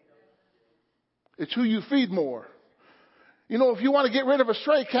 It's who you feed more. You know, if you want to get rid of a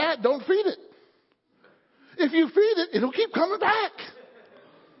stray cat, don't feed it. If you feed it, it'll keep coming back.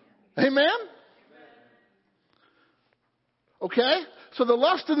 Amen? Okay? So the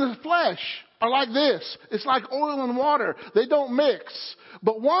lust in the flesh are like this. It's like oil and water. They don't mix.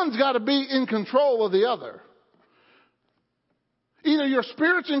 But one's got to be in control of the other. Either your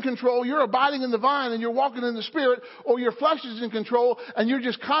spirit's in control, you're abiding in the vine and you're walking in the Spirit, or your flesh is in control and you're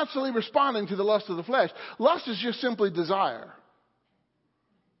just constantly responding to the lust of the flesh. Lust is just simply desire.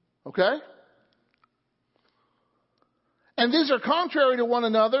 Okay? And these are contrary to one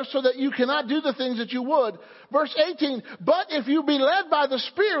another, so that you cannot do the things that you would. Verse 18, but if you be led by the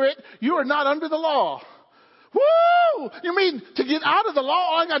Spirit, you are not under the law. Woo! You mean to get out of the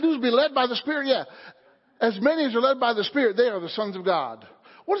law, all I got to do is be led by the Spirit? Yeah. As many as are led by the Spirit, they are the sons of God.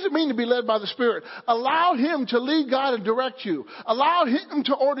 What does it mean to be led by the Spirit? Allow Him to lead God and direct you. Allow Him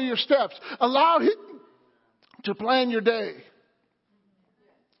to order your steps. Allow Him to plan your day.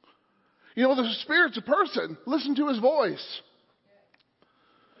 You know, the Spirit's a person. Listen to His voice.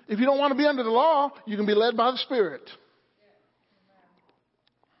 If you don't want to be under the law, you can be led by the Spirit.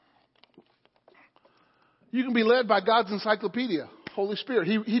 You can be led by God's encyclopedia, Holy Spirit.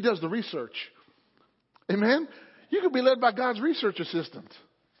 He does the research. Amen? You can be led by God's research assistant.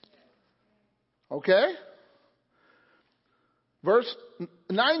 Okay? Verse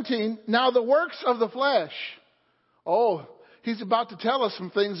 19, now the works of the flesh. Oh, he's about to tell us some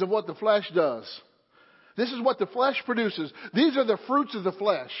things of what the flesh does. This is what the flesh produces. These are the fruits of the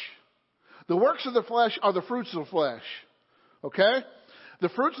flesh. The works of the flesh are the fruits of the flesh. Okay? The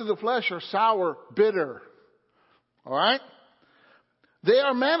fruits of the flesh are sour, bitter. All right? They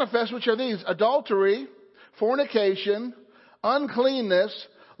are manifest, which are these: adultery, fornication, uncleanness,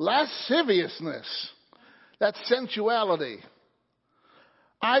 lasciviousness. That's sensuality.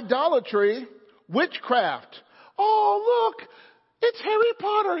 Idolatry, witchcraft. Oh, look, it's Harry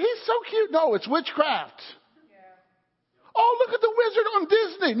Potter. He's so cute. No, it's witchcraft. Yeah. Oh, look at the wizard on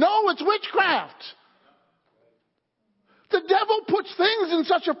Disney. No, it's witchcraft. The devil puts things in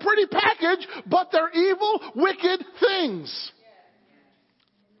such a pretty package, but they're evil, wicked things.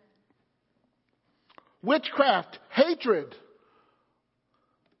 Witchcraft, hatred,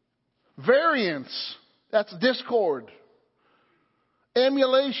 variance, that's discord.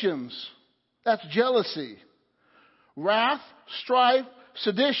 Emulations, that's jealousy. Wrath, strife,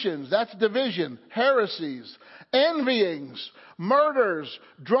 seditions, that's division. Heresies, envyings, murders,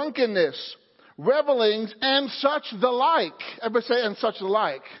 drunkenness, revelings, and such the like. Everybody say, and such the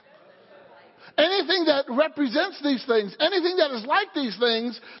like. Anything that represents these things, anything that is like these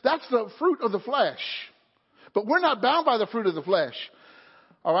things, that's the fruit of the flesh. But we're not bound by the fruit of the flesh.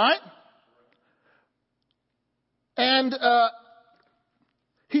 All right? And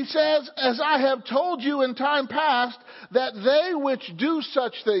he says, as I have told you in time past, that they which do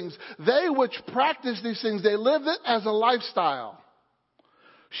such things, they which practice these things, they live it as a lifestyle,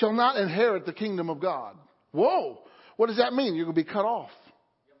 shall not inherit the kingdom of God. Whoa! What does that mean? You're going to be cut off.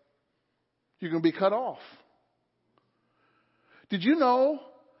 You're going to be cut off. Did you know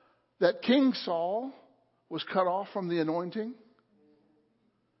that King Saul was cut off from the anointing?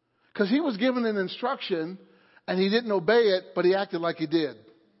 Because he was given an instruction and he didn't obey it, but he acted like he did.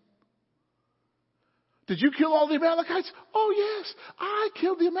 Did you kill all the Amalekites? Oh, yes, I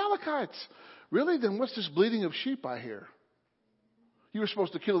killed the Amalekites. Really? Then what's this bleating of sheep I hear? You were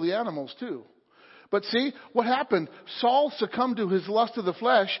supposed to kill the animals too. But see, what happened? Saul succumbed to his lust of the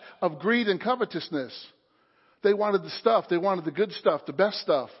flesh of greed and covetousness. They wanted the stuff. They wanted the good stuff, the best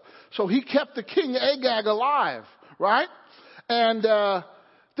stuff. So he kept the king Agag alive, right? And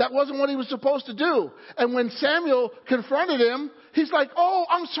that wasn't what he was supposed to do. And when Samuel confronted him, he's like, oh,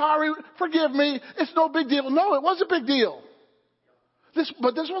 I'm sorry, forgive me. It's no big deal. No, it was a big deal.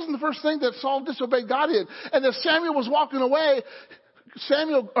 But this wasn't the first thing that Saul disobeyed God in. And as Samuel was walking away,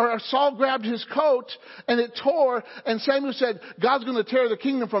 Saul grabbed his coat and it tore, and Samuel said, God's going to tear the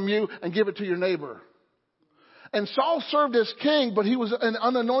kingdom from you and give it to your neighbor. And Saul served as king, but he was an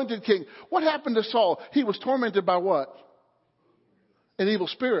unanointed king. What happened to Saul? He was tormented by what? An evil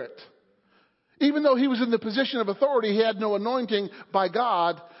spirit. Even though he was in the position of authority, he had no anointing by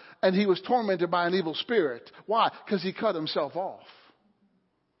God, and he was tormented by an evil spirit. Why? Because he cut himself off.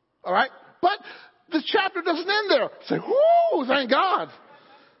 All right? But the chapter doesn't end there. Say, whoo, thank God.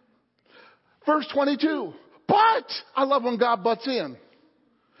 Verse 22. But, I love when God butts in.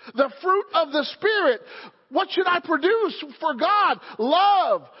 The fruit of the Spirit. What should I produce for God?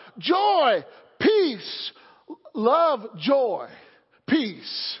 Love, joy, peace. Love, joy,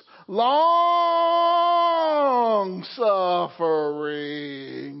 peace. Long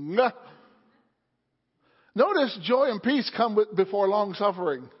suffering. Notice joy and peace come before long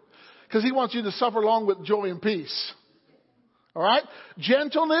suffering. Because he wants you to suffer long with joy and peace. All right?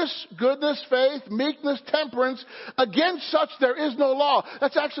 Gentleness, goodness, faith, meekness, temperance. Against such there is no law.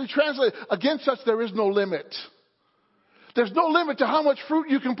 That's actually translated. Against such there is no limit. There's no limit to how much fruit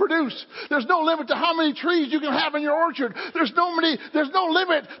you can produce. There's no limit to how many trees you can have in your orchard. There's no limit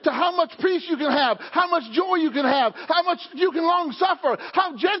to how much peace you can have, how much joy you can have, how much you can long suffer,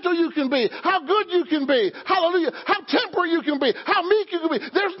 how gentle you can be, how good you can be. Hallelujah. How temperate you can be, how meek you can be.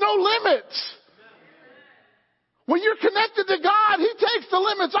 There's no limits. When you're connected to God, He takes the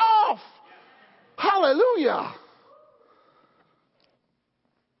limits off. Hallelujah.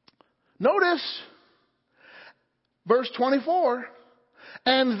 Notice verse 24.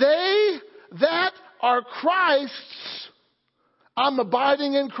 And they that are Christ's, I'm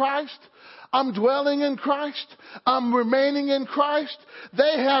abiding in Christ, I'm dwelling in Christ, I'm remaining in Christ.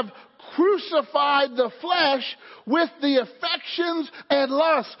 They have crucified the flesh with the affections and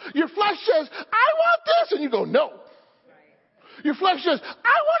lusts. Your flesh says, I want this. And you go, no. Your flesh says,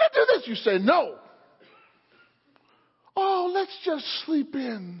 I want to do this. You say, no. Oh, let's just sleep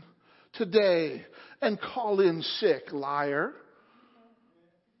in today and call in sick, liar.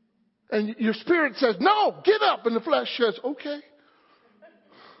 And your spirit says, no, get up. And the flesh says, okay.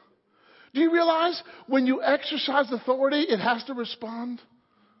 Do you realize when you exercise authority, it has to respond?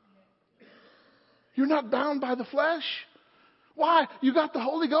 You're not bound by the flesh. Why? You got the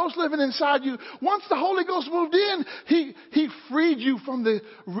Holy Ghost living inside you. Once the Holy Ghost moved in, He freed you from the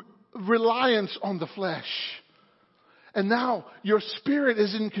reliance on the flesh. And now your spirit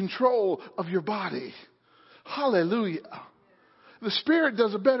is in control of your body. Hallelujah. The Spirit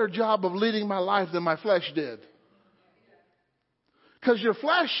does a better job of leading my life than my flesh did. Because your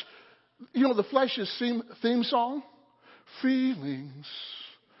flesh, you know the flesh's theme song? Feelings.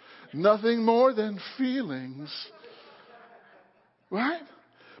 Nothing more than feelings. Right?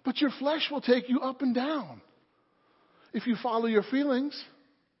 But your flesh will take you up and down. If you follow your feelings,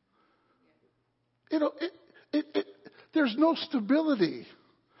 there's no stability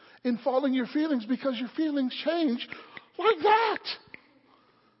in following your feelings because your feelings change like that.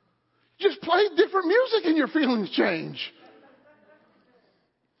 Just play different music and your feelings change.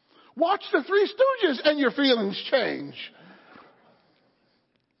 Watch the Three Stooges and your feelings change.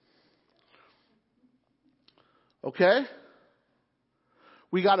 Okay?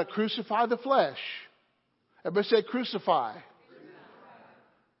 We got to crucify the flesh. Everybody say crucify.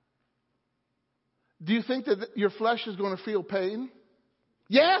 Do you think that your flesh is going to feel pain?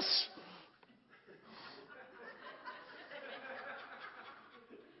 Yes.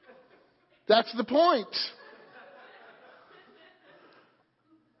 That's the point.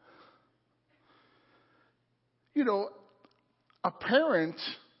 You know, a parent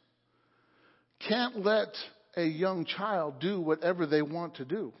can't let a young child do whatever they want to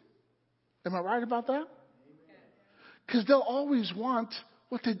do. Am I right about that? Because they'll always want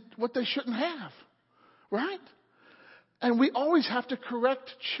what they shouldn't have. Right? And we always have to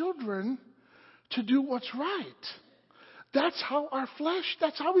correct children to do what's right. That's how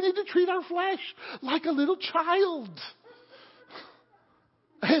we need to treat our flesh, like a little child.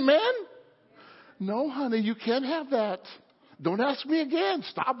 Amen? No, honey, you can't have that. Don't ask me again.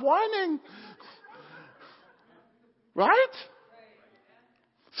 Stop whining. Right?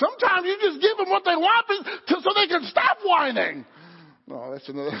 Sometimes you just give them what they want so they can stop whining. No, that's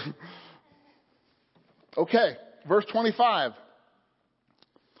another. Okay, verse 25.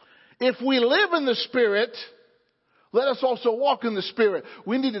 If we live in the Spirit, let us also walk in the Spirit.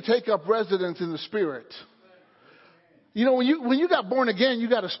 We need to take up residence in the Spirit. You know, when you got born again, you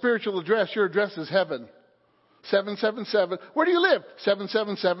got a spiritual address. Your address is heaven. 777. Where do you live?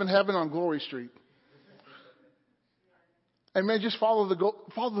 777 Heaven on Glory Street. And man, just follow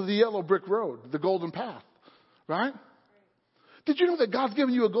the yellow brick road, the golden path. Right? Did you know that God's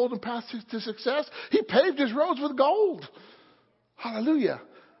given you a golden path to success? He paved his roads with gold. Hallelujah.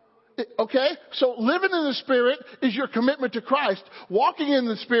 Okay? So living in the Spirit is your commitment to Christ. Walking in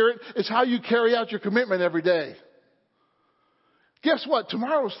the Spirit is how you carry out your commitment every day. Guess what?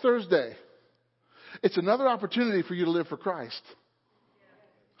 Tomorrow's Thursday. It's another opportunity for you to live for Christ.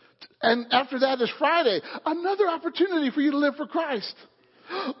 And after that is Friday. Another opportunity for you to live for Christ.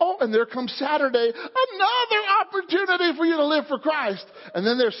 Oh, and there comes Saturday. Another opportunity for you to live for Christ. And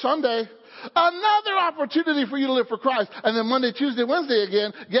then there's Sunday. Another opportunity for you to live for Christ. And then Monday, Tuesday, Wednesday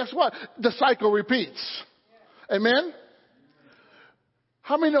again. Guess what? The cycle repeats. Amen?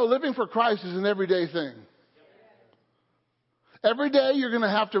 How many know living for Christ is an everyday thing? Every day you're going to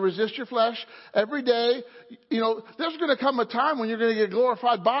have to resist your flesh. Every day, there's going to come a time when you're going to get a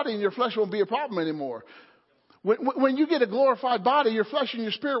glorified body and your flesh won't be a problem anymore. When you get a glorified body, your flesh and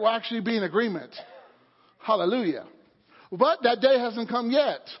your spirit will actually be in agreement. Hallelujah. But that day hasn't come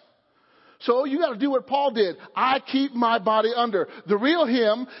yet. So you got to do what Paul did. I keep my body under. The real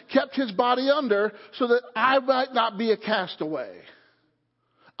him kept his body under so that I might not be a castaway.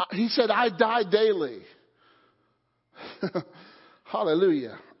 He said, I die daily.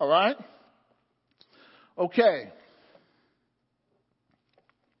 Hallelujah. All right? Okay.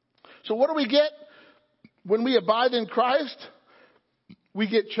 So what do we get when we abide in Christ? We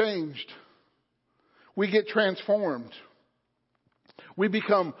get changed. We get transformed. We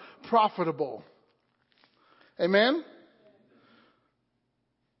become profitable. Amen?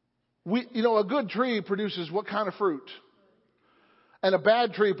 A good tree produces what kind of fruit? And a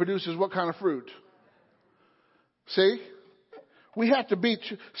bad tree produces what kind of fruit? See? We have to be...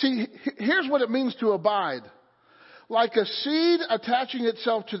 See, here's what it means to abide. Like a seed attaching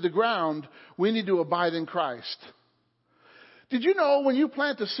itself to the ground, we need to abide in Christ. Did you know when you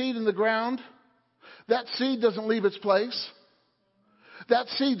plant a seed in the ground, that seed doesn't leave its place? That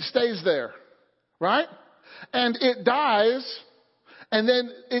seed stays there, right? And it dies, and then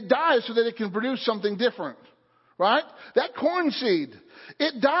it dies so that it can produce something different, right? That corn seed,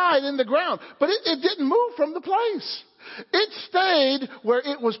 it died in the ground, but it didn't move from the place. It stayed where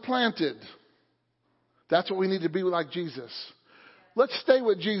it was planted. That's what we need to be like Jesus. Let's stay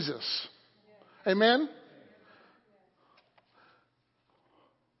with Jesus. Amen?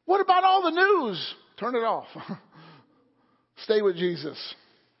 What about all the news? Turn it off. Stay with Jesus.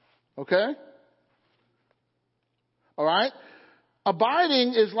 Okay? All right?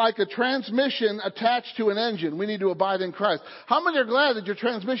 Abiding is like a transmission attached to an engine. We need to abide in Christ. How many are glad that your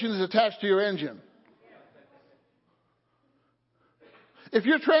transmission is attached to your engine? If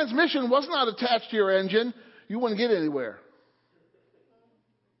your transmission was not attached to your engine, you wouldn't get anywhere.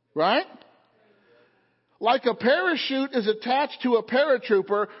 Right? Like a parachute is attached to a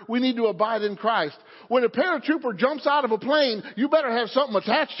paratrooper, we need to abide in Christ. When a paratrooper jumps out of a plane, you better have something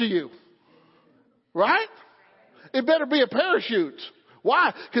attached to you. Right? It better be a parachute.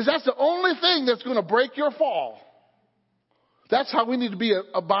 Why? Because that's the only thing that's going to break your fall. That's how we need to be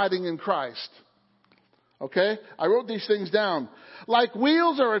abiding in Christ. Okay? I wrote these things down. Like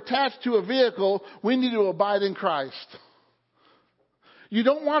wheels are attached to a vehicle, we need to abide in Christ. You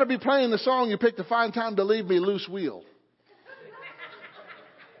don't want to be playing the song you picked to find time to leave me loose wheel.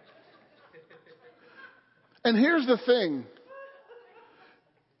 And here's the thing.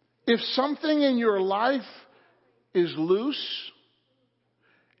 If something in your life is loose,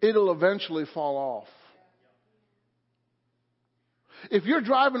 it'll eventually fall off. If you're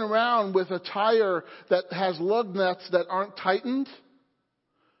driving around with a tire that has lug nuts that aren't tightened,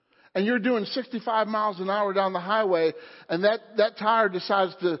 and you're doing 65 miles an hour down the highway, and that tire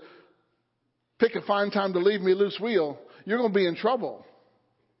decides to pick a fine time to leave me loose wheel, you're going to be in trouble.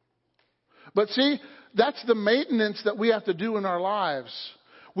 But see, that's the maintenance that we have to do in our lives.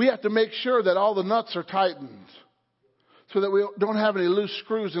 We have to make sure that all the nuts are tightened so that we don't have any loose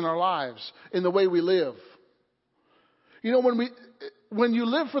screws in our lives, in the way we live. When you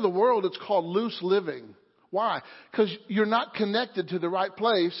live for the world, it's called loose living. Why? Because you're not connected to the right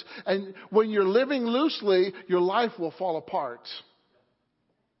place. And when you're living loosely, your life will fall apart.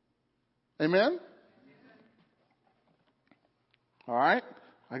 Amen? All right.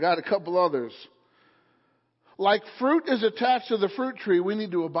 I got a couple others. Like fruit is attached to the fruit tree, we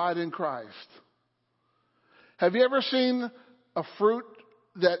need to abide in Christ. Have you ever seen a fruit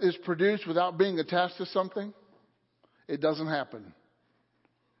that is produced without being attached to something? It doesn't happen.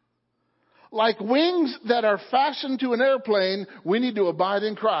 Like wings that are fastened to an airplane, we need to abide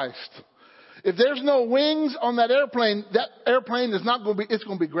in Christ. If there's no wings on that airplane is not going to be, it's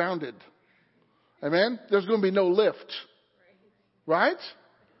going to be grounded. Amen? There's going to be no lift. Right?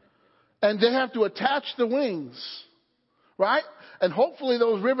 And they have to attach the wings. Right? And hopefully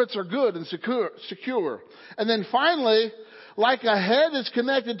those rivets are good and secure. And then finally, like a head is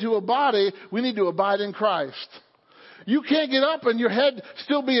connected to a body, we need to abide in Christ. You can't get up and your head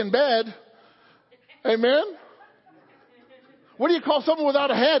still be in bed. Amen? What do you call someone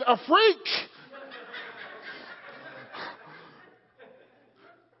without a head? A freak.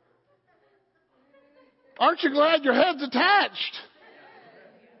 Aren't you glad your head's attached?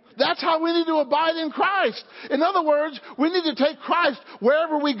 That's how we need to abide in Christ. In other words, we need to take Christ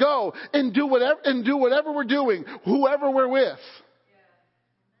wherever we go and do whatever we're doing, whoever we're with.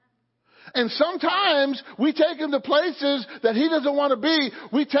 And sometimes we take him to places that he doesn't want to be.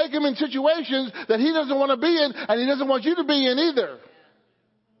 We take him in situations that he doesn't want to be in, and he doesn't want you to be in either.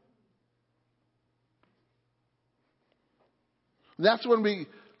 That's when we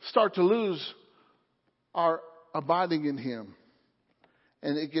start to lose our abiding in him.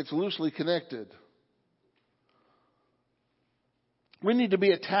 And it gets loosely connected. We need to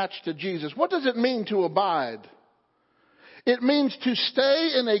be attached to Jesus. What does it mean to abide? It means to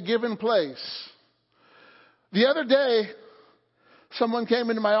stay in a given place. The other day, someone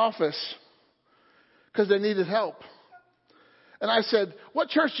came into my office because they needed help. And I said, "What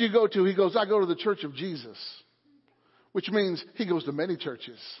church do you go to?" He goes, "I go to the Church of Jesus." Which means he goes to many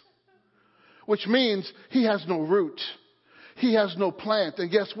churches. Which means he has no root. He has no plant.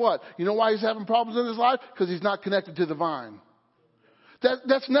 And guess what? You know why he's having problems in his life? Because he's not connected to the vine.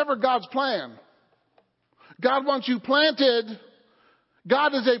 That's never God's plan. God wants you planted.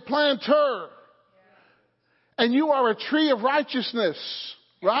 God is a planter. And you are a tree of righteousness.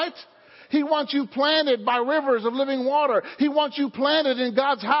 Right? He wants you planted by rivers of living water. He wants you planted in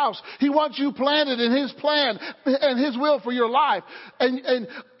God's house. He wants you planted in his plan and his will for your life. And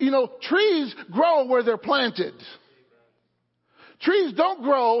you know, trees grow where they're planted. Trees don't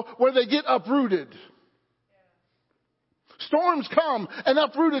grow where they get uprooted. Storms come and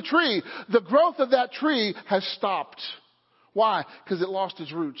uproot a tree. The growth of that tree has stopped. Why? Because it lost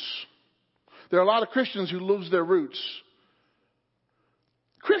its roots. There are a lot of Christians who lose their roots.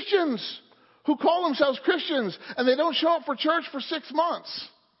 Christians who call themselves Christians and they don't show up for church for 6 months.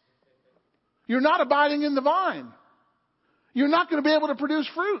 You're not abiding in the vine. You're not going to be able to produce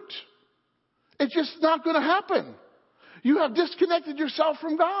fruit. It's just not going to happen. You have disconnected yourself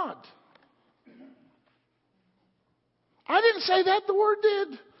from God. I didn't say that, the Word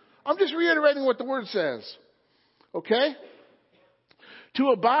did. I'm just reiterating what the Word says. Okay? To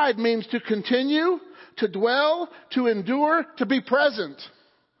abide means to continue, to dwell, to endure, to be present.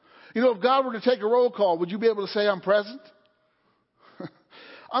 You know, if God were to take a roll call, would you be able to say, "I'm present"?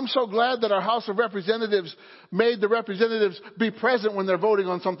 I'm so glad that our House of Representatives made the representatives be present when they're voting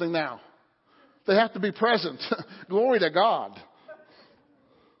on something now. They have to be present. Glory to God.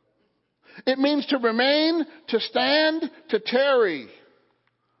 It means to remain, to stand, to tarry.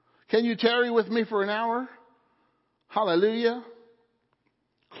 Can you tarry with me for an hour? Hallelujah.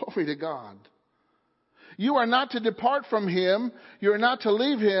 Glory to God. You are not to depart from him. You are not to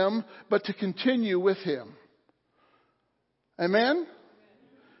leave him, but to continue with him. Amen?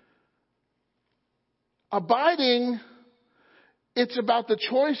 Abiding, it's about the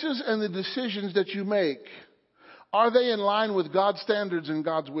choices and the decisions that you make. Are they in line with God's standards and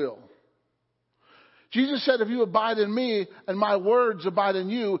God's will? Jesus said, if you abide in me and my words abide in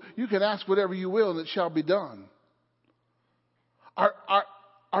you, you can ask whatever you will and it shall be done.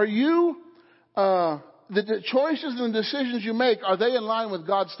 Are you, the choices and decisions you make, are they in line with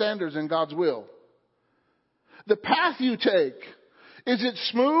God's standards and God's will? The path you take, is it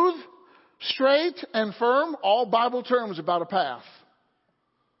smooth, straight, and firm? All Bible terms about a path.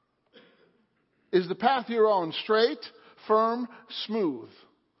 Is the path you're on straight, firm, smooth?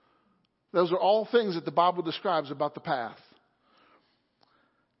 Those are all things that the Bible describes about the path.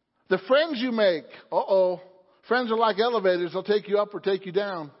 The friends you make, friends are like elevators. They'll take you up or take you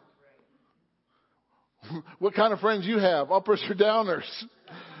down. What kind of friends you have, uppers or downers?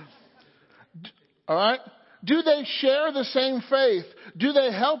 All right? Do they share the same faith? Do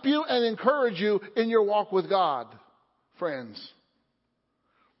they help you and encourage you in your walk with God? Friends.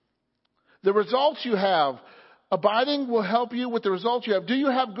 The results you have. Abiding will help you with the results you have. Do you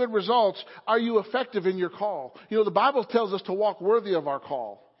have good results? Are you effective in your call? You know, the Bible tells us to walk worthy of our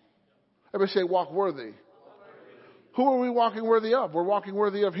call. Everybody say walk worthy. Who are we walking worthy of? We're walking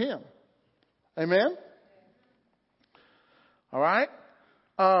worthy of him. Amen? All right?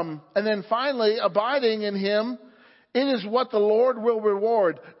 And then finally, abiding in him, it is what the Lord will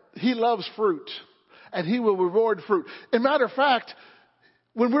reward. He loves fruit. And he will reward fruit. As a matter of fact,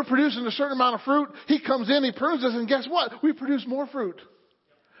 when we're producing a certain amount of fruit, he comes in, he prunes us, and guess what? We produce more fruit.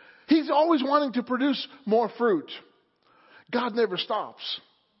 He's always wanting to produce more fruit. God never stops.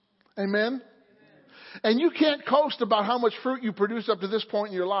 Amen? And you can't coast about how much fruit you produce up to this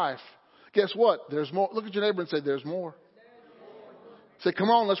point in your life. Guess what? There's more. Look at your neighbor and say, there's more. Say, come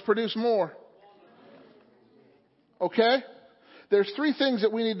on, let's produce more. Okay? There's 3 things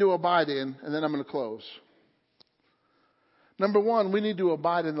that we need to abide in, and then I'm going to close. Number 1, we need to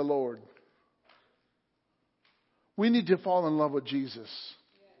abide in the Lord. We need to fall in love with Jesus.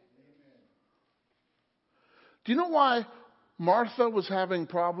 Do you know why Martha was having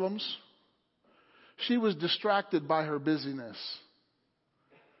problems? She was distracted by her busyness.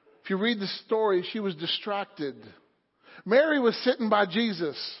 If you read the story, she was distracted. Mary was sitting by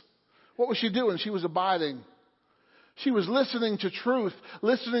Jesus. What was she doing? She was abiding. She was listening to truth,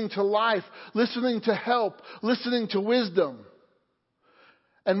 listening to life, listening to help, listening to wisdom.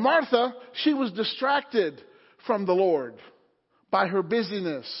 And Martha, she was distracted from the Lord by her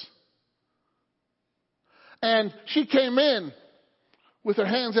busyness. And she came in with her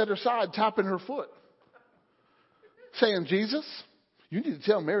hands at her side, tapping her foot, saying, Jesus, you need to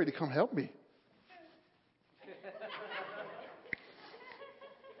tell Mary to come help me.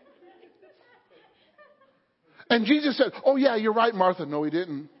 And Jesus said, oh yeah, you're right, Martha. No, he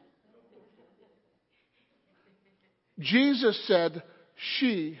didn't. Jesus said,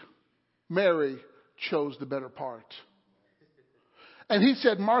 Mary, chose the better part. And he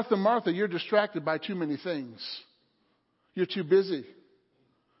said, Martha, Martha, you're distracted by too many things. You're too busy.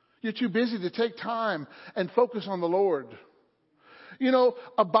 You're too busy to take time and focus on the Lord. You know,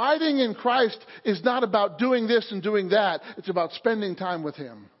 abiding in Christ is not about doing this and doing that. It's about spending time with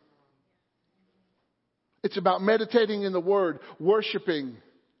Him. It's about meditating in the Word, worshiping,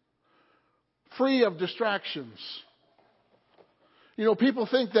 free of distractions. You know, people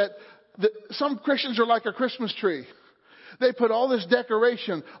think that some Christians are like a Christmas tree. They put all this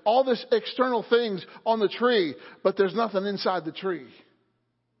decoration, all this external things on the tree, but there's nothing inside the tree.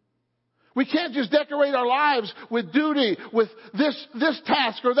 We can't just decorate our lives with duty, with this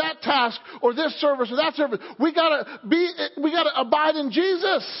task or that task or this service or that service. We gotta abide in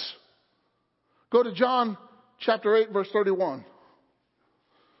Jesus. Go to John chapter 8, verse 31.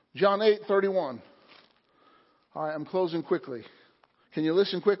 John 8:31. All right, I'm closing quickly. Can you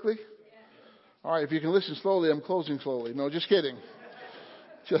listen quickly? All right, if you can listen slowly, I'm closing slowly. No, just kidding.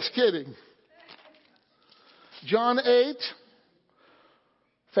 Just kidding. John 8,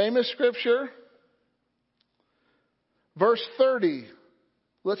 famous scripture, verse 30.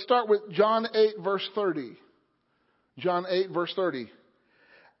 Let's start with John 8, verse 30. John 8, verse 30.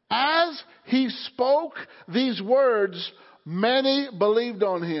 As he spoke these words, many believed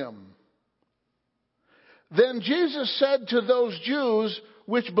on him. Then Jesus said to those Jews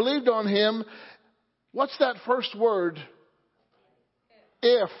which believed on him, what's that first word?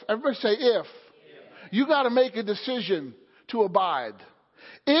 If. Everybody say if. You got to make a decision to abide.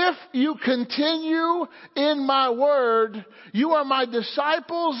 If you continue in my word, you are my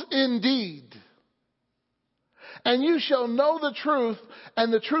disciples indeed. And you shall know the truth,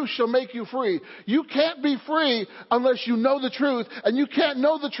 and the truth shall make you free. You can't be free unless you know the truth, and you can't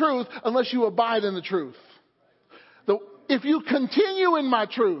know the truth unless you abide in the truth. If you continue in my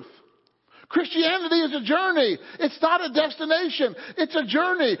truth, Christianity is a journey. It's not a destination. It's a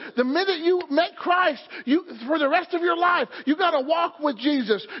journey. The minute you met Christ, for the rest of your life, you got to walk with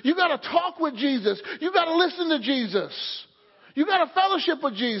Jesus. You got to talk with Jesus. You got to listen to Jesus. You got to fellowship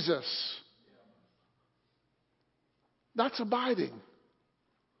with Jesus. That's abiding.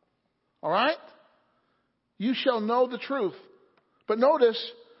 All right? You shall know the truth. But notice,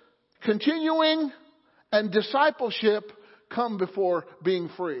 continuing and discipleship come before being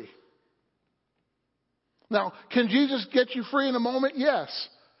free. Now, can Jesus get you free in a moment? Yes.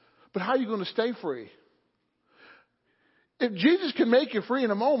 But how are you going to stay free? If Jesus can make you free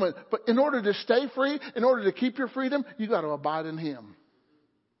in a moment, but in order to stay free, in order to keep your freedom, you got to abide in Him.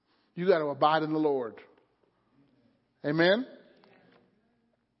 You got to abide in the Lord. Amen?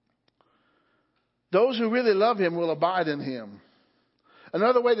 Those who really love Him will abide in Him.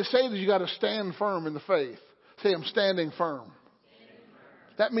 Another way to say it is you got to stand firm in the faith. Say, I'm standing firm.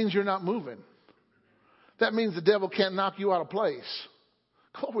 That means you're not moving. That means the devil can't knock you out of place.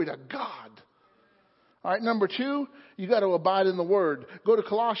 Glory to God. All right, number 2, you got to abide in the Word. Go to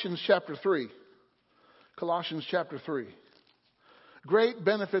Colossians chapter 3. Colossians chapter 3. Great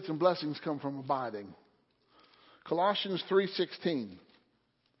benefits and blessings come from abiding. Colossians 3:16.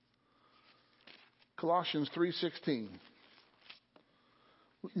 Colossians 3:16.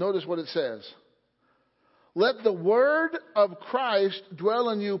 Notice what it says. Let the word of Christ dwell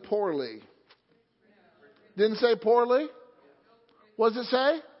in you poorly. Didn't say poorly. What does it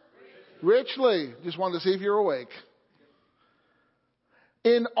say? Richly. Just wanted to see if you're awake.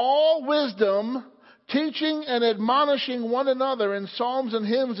 in all wisdom, teaching and admonishing one another in psalms and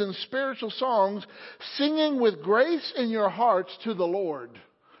hymns and spiritual songs, singing with grace in your hearts to the Lord.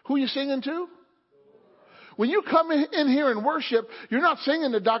 Who are you singing to? When you come in here and worship, you're not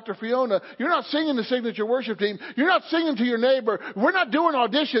singing to Dr. Fiona. You're not singing to Signature Worship Team. You're not singing to your neighbor. We're not doing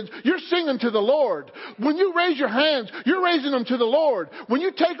auditions. You're singing to the Lord. When you raise your hands, you're raising them to the Lord. When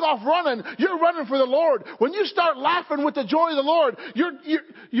you take off running, you're running for the Lord. When you start laughing with the joy of the Lord,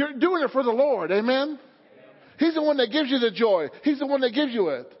 you're doing it for the Lord. Amen? He's the one that gives you the joy. He's the one that gives you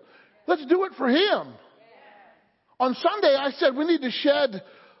it. Let's do it for Him. On Sunday, I said we need to shed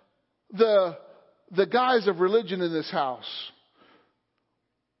the guise of religion in this house.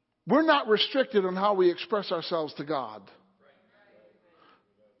 We're not restricted on how we express ourselves to God.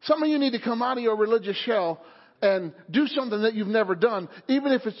 Some of you need to come out of your religious shell and do something that you've never done.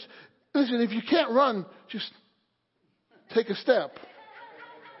 Even if it's, listen, if you can't run, just take a step.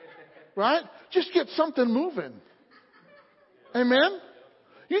 Right? Just get something moving. Amen?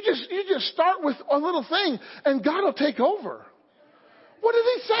 You just start with a little thing and God will take over. What did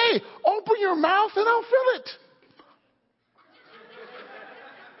He say? Open your mouth and I'll fill it.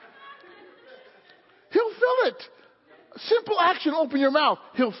 He'll fill it. Simple action, open your mouth.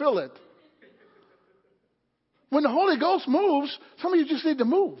 He'll fill it. When the Holy Ghost moves, some of you just need to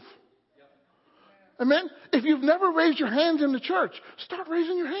move. Amen? If you've never raised your hands in the church, start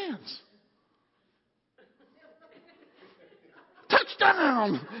raising your hands.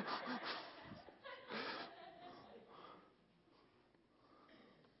 Touchdown!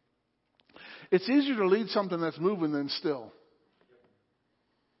 It's easier to lead something that's moving than still.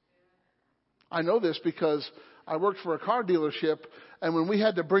 I know this because I worked for a car dealership, and when we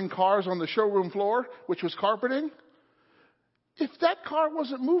had to bring cars on the showroom floor, which was carpeting, if that car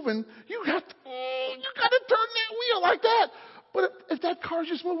wasn't moving, you got to turn that wheel like that. But if that car's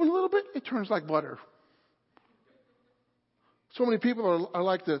just moving a little bit, it turns like butter. So many people are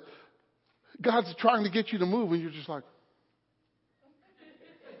like God's trying to get you to move, and you're just like,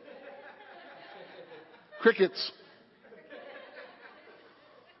 crickets.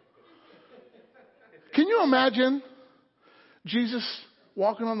 Can you imagine Jesus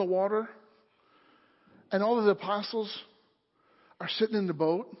walking on the water and all of the apostles are sitting in the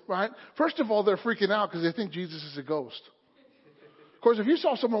boat, right? First of all, they're freaking out because they think Jesus is a ghost. Of course, if you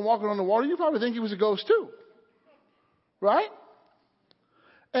saw someone walking on the water, you probably think he was a ghost too. Right?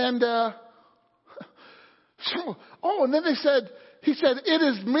 And, and then he said, it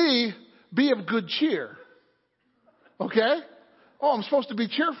is me, be of good cheer. Okay? Oh, I'm supposed to be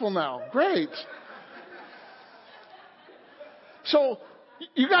cheerful now. Great. So,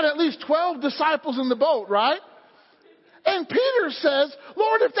 you got at least 12 disciples in the boat, right? And Peter says,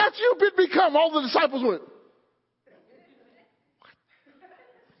 Lord, if that's you, bid me come. All the disciples went.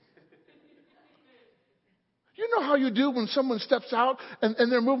 You know how you do when someone steps out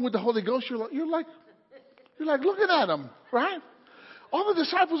and they're moving with the Holy Ghost? You're like looking at them, right? All the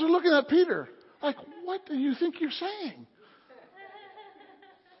disciples are looking at Peter. Like, what do you think you're saying?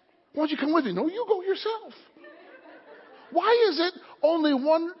 Why don't you come with me? No, you go yourself. Why is it only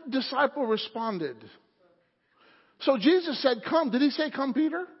one disciple responded? So Jesus said, come. Did He say, come,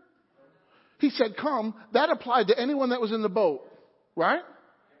 Peter? He said, come. That applied to anyone that was in the boat, right?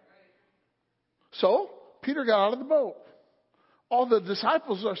 So Peter got out of the boat. All the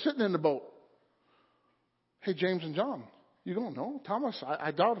disciples are sitting in the boat. Hey, James and John, you going? No, Thomas, I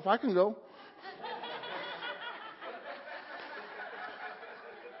doubt if I can go.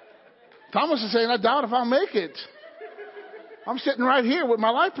 Thomas is saying, I doubt if I'll make it. I'm sitting right here with my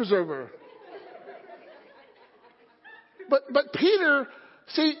life preserver. But Peter,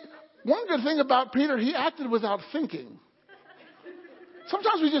 see, one good thing about Peter, he acted without thinking.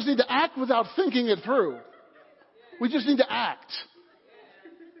 Sometimes we just need to act without thinking it through. We just need to act.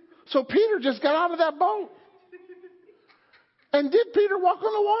 So Peter just got out of that boat. And did Peter walk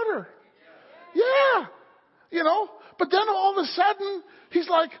on the water? Yeah. You know, but then all of a sudden, he's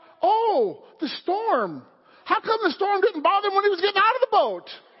like, oh, the storm. How come the storm didn't bother him when he was getting out of the boat?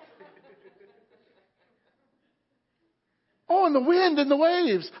 Oh, and the wind and the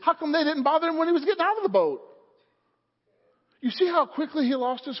waves. How come they didn't bother him when he was getting out of the boat? You see how quickly he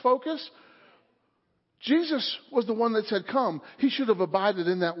lost his focus? Jesus was the one that said, come. He should have abided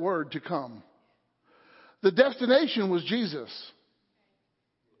in that word to come. The destination was Jesus.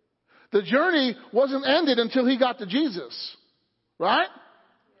 The journey wasn't ended until he got to Jesus. Right?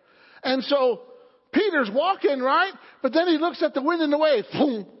 And so Peter's walking, right? But then he looks at the wind and the wave.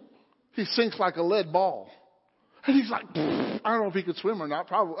 Boom. He sinks like a lead ball. And he's like, I don't know if he could swim or not.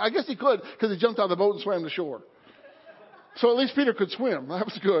 Probably. I guess he could because he jumped out of the boat and swam to shore. So at least Peter could swim. That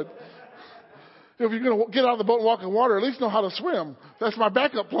was good. If you're going to get out of the boat and walk in water, at least know how to swim. That's my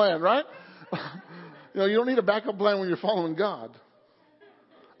backup plan, right? You don't need a backup plan when you're following God.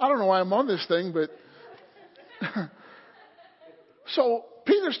 I don't know why I'm on this thing, but so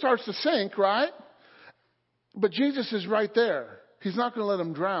Peter starts to sink, right? But Jesus is right there. He's not going to let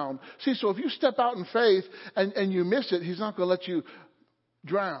him drown. See, so if you step out in faith and you miss it, he's not going to let you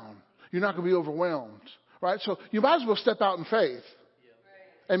drown. You're not going to be overwhelmed, right? So you might as well step out in faith.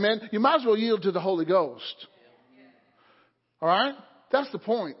 Amen. You might as well yield to the Holy Ghost. All right? That's the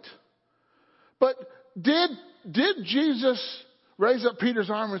point. But did Jesus raise up Peter's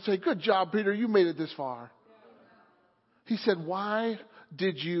arm and say, good job, Peter, you made it this far? He said, why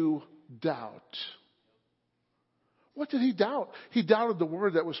did you doubt? What did he doubt? He doubted the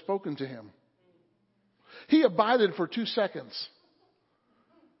word that was spoken to him. He abided for 2 seconds.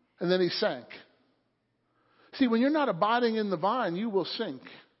 And then he sank. See, when you're not abiding in the vine, you will sink.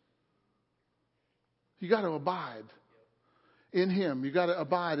 You got to abide in him. You got to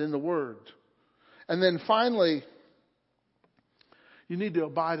abide in the word. And then finally, you need to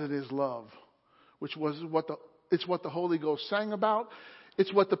abide in his love, which was what the Holy Ghost sang about.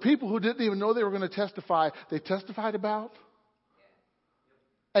 It's what the people who didn't even know they were going to testify, they testified about.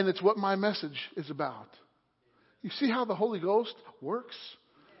 And it's what my message is about. You see how the Holy Ghost works?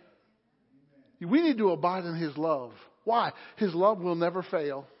 We need to abide in his love. Why? His love will never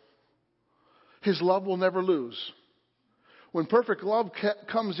fail. His love will never lose. When perfect love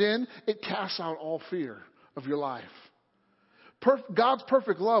comes in, it casts out all fear of your life. God's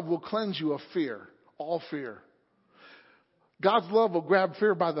perfect love will cleanse you of fear, all fear. God's love will grab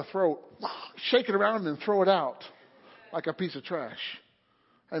fear by the throat, shake it around and throw it out like a piece of trash.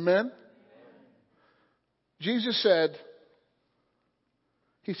 Amen? Jesus said,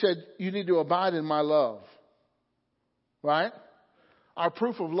 he said, you need to abide in my love. Right? Our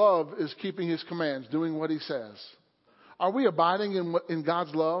proof of love is keeping his commands, doing what he says. Are we abiding in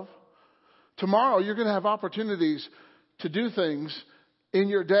God's love? Tomorrow you're going to have opportunities to do things in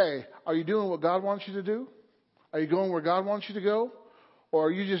your day. Are you doing what God wants you to do? Are you going where God wants you to go? Or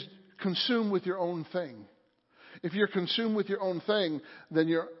are you just consumed with your own thing? If you're consumed with your own thing, then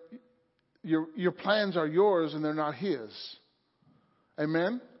your plans are yours and they're not his.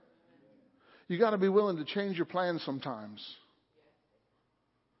 Amen? You got to be willing to change your plans sometimes.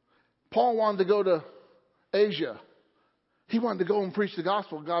 Paul wanted to go to Asia. He wanted to go and preach the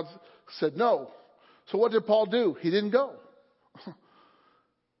gospel. God said no. So what did Paul do? He didn't go.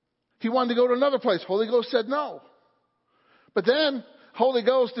 He wanted to go to another place. Holy Ghost said no. But then Holy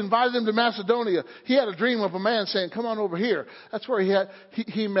Ghost invited him to Macedonia. He had a dream of a man saying, come on over here. That's where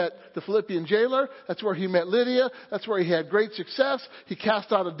he met the Philippian jailer. That's where he met Lydia. That's where he had great success. He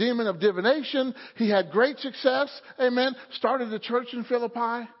cast out a demon of divination. He had great success. Amen. Started a church in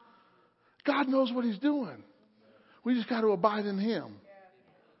Philippi. God knows what he's doing. We just got to abide in him.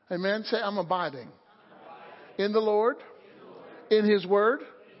 Amen. Say, I'm abiding in the Lord, in his word,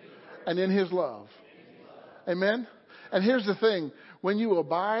 and in his love. Amen. And here's the thing. When you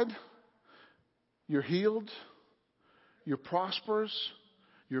abide, you're healed, you're prosperous,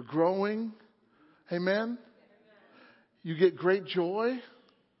 you're growing. Amen. You get great joy.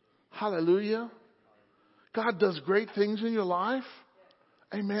 Hallelujah. God does great things in your life.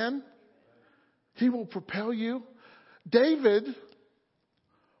 Amen. He will propel you. David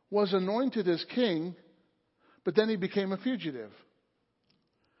was anointed as king, but then he became a fugitive.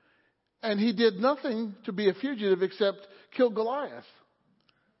 And he did nothing to be a fugitive except kill Goliath.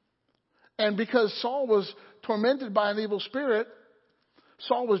 And because Saul was tormented by an evil spirit,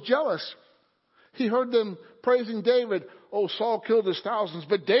 Saul was jealous. He heard them praising David. Oh, Saul killed his thousands,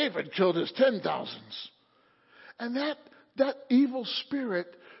 but David killed his 10,000s. And that evil spirit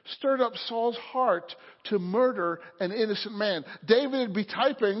stirred up Saul's heart to murder an innocent man. David would be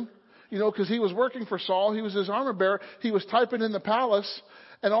typing, because he was working for Saul. He was his armor bearer. He was typing in the palace.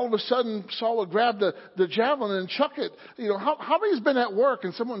 And all of a sudden, Saul would grab the javelin and chuck it. How many's been at work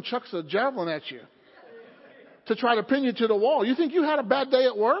and someone chucks a javelin at you to try to pin you to the wall? You think you had a bad day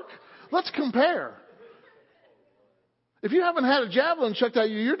at work? Let's compare. If you haven't had a javelin chucked at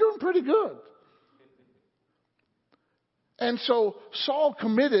you, you're doing pretty good. And so Saul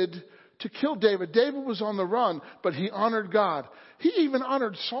committed to kill David. David was on the run, but he honored God. He even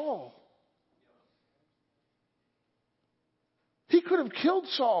honored Saul. He could have killed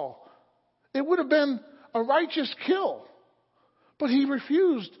Saul. It would have been a righteous kill. But he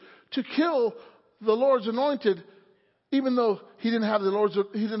refused to kill the Lord's anointed, even though he didn't have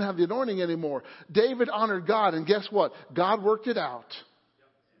the anointing anymore. David honored God, and guess what? God worked it out.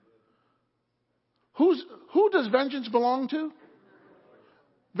 Who does vengeance belong to?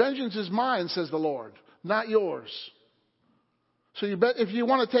 Vengeance is mine, says the Lord, not yours. So you bet if you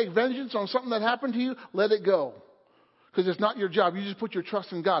want to take vengeance on something that happened to you, let it go. Because it's not your job. You just put your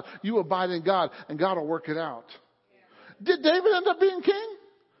trust in God. You abide in God, and God will work it out. Did David end up being king?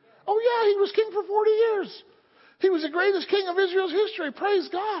 Oh, yeah, he was king for 40 years. He was the greatest king of Israel's history. Praise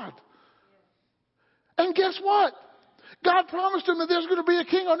God. And guess what? God promised him that there's going to be a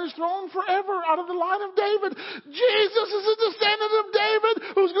king on his throne forever out of the line of David. Jesus is a descendant of David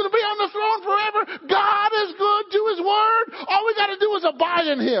who's going to be on the throne forever. God is good to his word. All we got to do is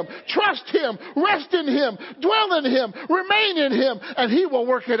abide in him, trust him, rest in him, dwell in him, remain in him, and he will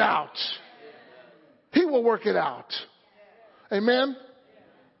work it out. He will work it out. Amen?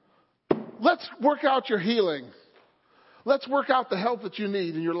 Let's work out your healing. Let's work out the help that you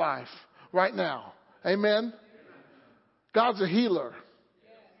need in your life right now. Amen? God's a healer.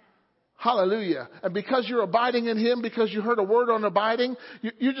 Hallelujah. And because you're abiding in him, because you heard a word on abiding,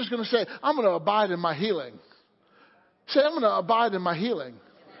 you're just going to say, I'm going to abide in my healing. Say, I'm going to abide in my healing.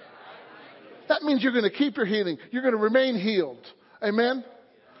 That means you're going to keep your healing. You're going to remain healed. Amen?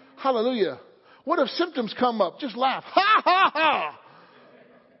 Hallelujah. What if symptoms come up? Just laugh. Ha, ha, ha.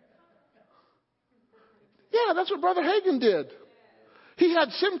 Yeah, that's what Brother Hagin did. He had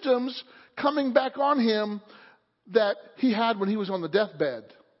symptoms coming back on him that he had when he was on the deathbed.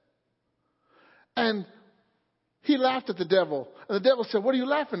 And he laughed at the devil. And the devil said, what are you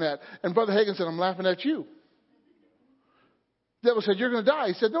laughing at? And Brother Hagin said, I'm laughing at you. The devil said, you're going to die.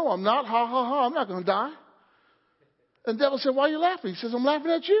 He said, no, I'm not. Ha, ha, ha. I'm not going to die. And the devil said, why are you laughing? He says, I'm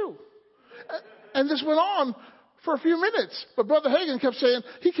laughing at you. And this went on for a few minutes. But Brother Hagin kept saying,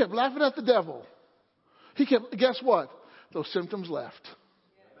 he kept laughing at the devil. Guess what? Those symptoms left.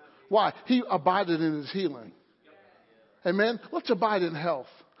 Why? He abided in his healing. Amen? Let's abide in health.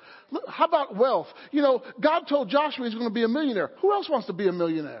 Look, how about wealth? You know, God told Joshua he's going to be a millionaire. Who else wants to be a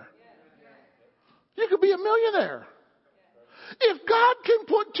millionaire? You could be a millionaire. If God can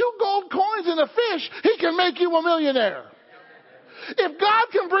put 2 gold coins in a fish, he can make you a millionaire. If God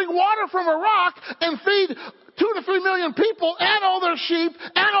can bring water from a rock and feed 2 to 3 million people and all their sheep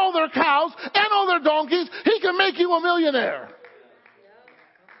and all their cows and all their donkeys, he can make you a millionaire.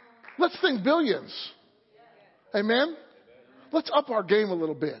 Let's think billions. Amen? Let's up our game a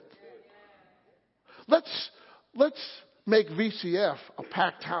little bit. Let's make VCF a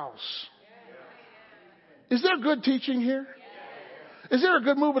packed house. Is there good teaching here? Is there a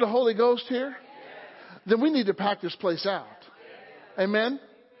good move of the Holy Ghost here? Then we need to pack this place out. Amen?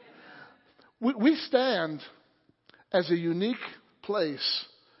 We stand as a unique place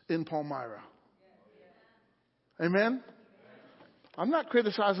in Palmyra. Amen? I'm not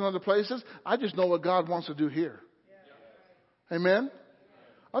criticizing other places. I just know what God wants to do here. Amen?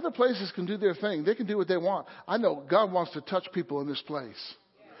 Other places can do their thing. They can do what they want. I know God wants to touch people in this place.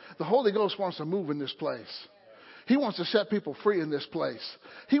 The Holy Ghost wants to move in this place. He wants to set people free in this place.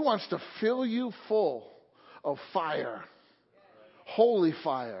 He wants to fill you full of fire. Holy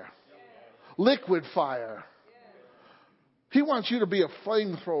fire. Liquid fire. He wants you to be a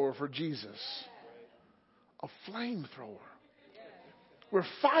flamethrower for Jesus. A flamethrower. Where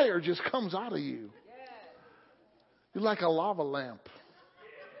fire just comes out of you. You're like a lava lamp.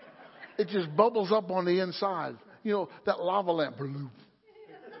 It just bubbles up on the inside. You know, that lava lamp. Boom.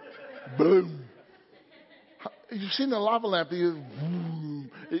 Boom. You've seen the lava lamp.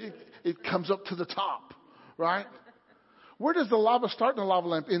 It comes up to the top. Right? Where does the lava start in the lava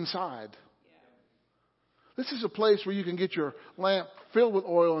lamp? Inside. This is a place where you can get your lamp filled with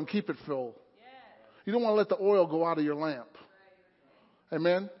oil and keep it full. You don't want to let the oil go out of your lamp.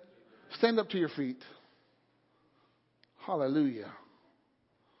 Amen? Stand up to your feet. Hallelujah.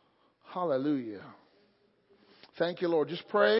 Hallelujah. Thank you, Lord. Just pray.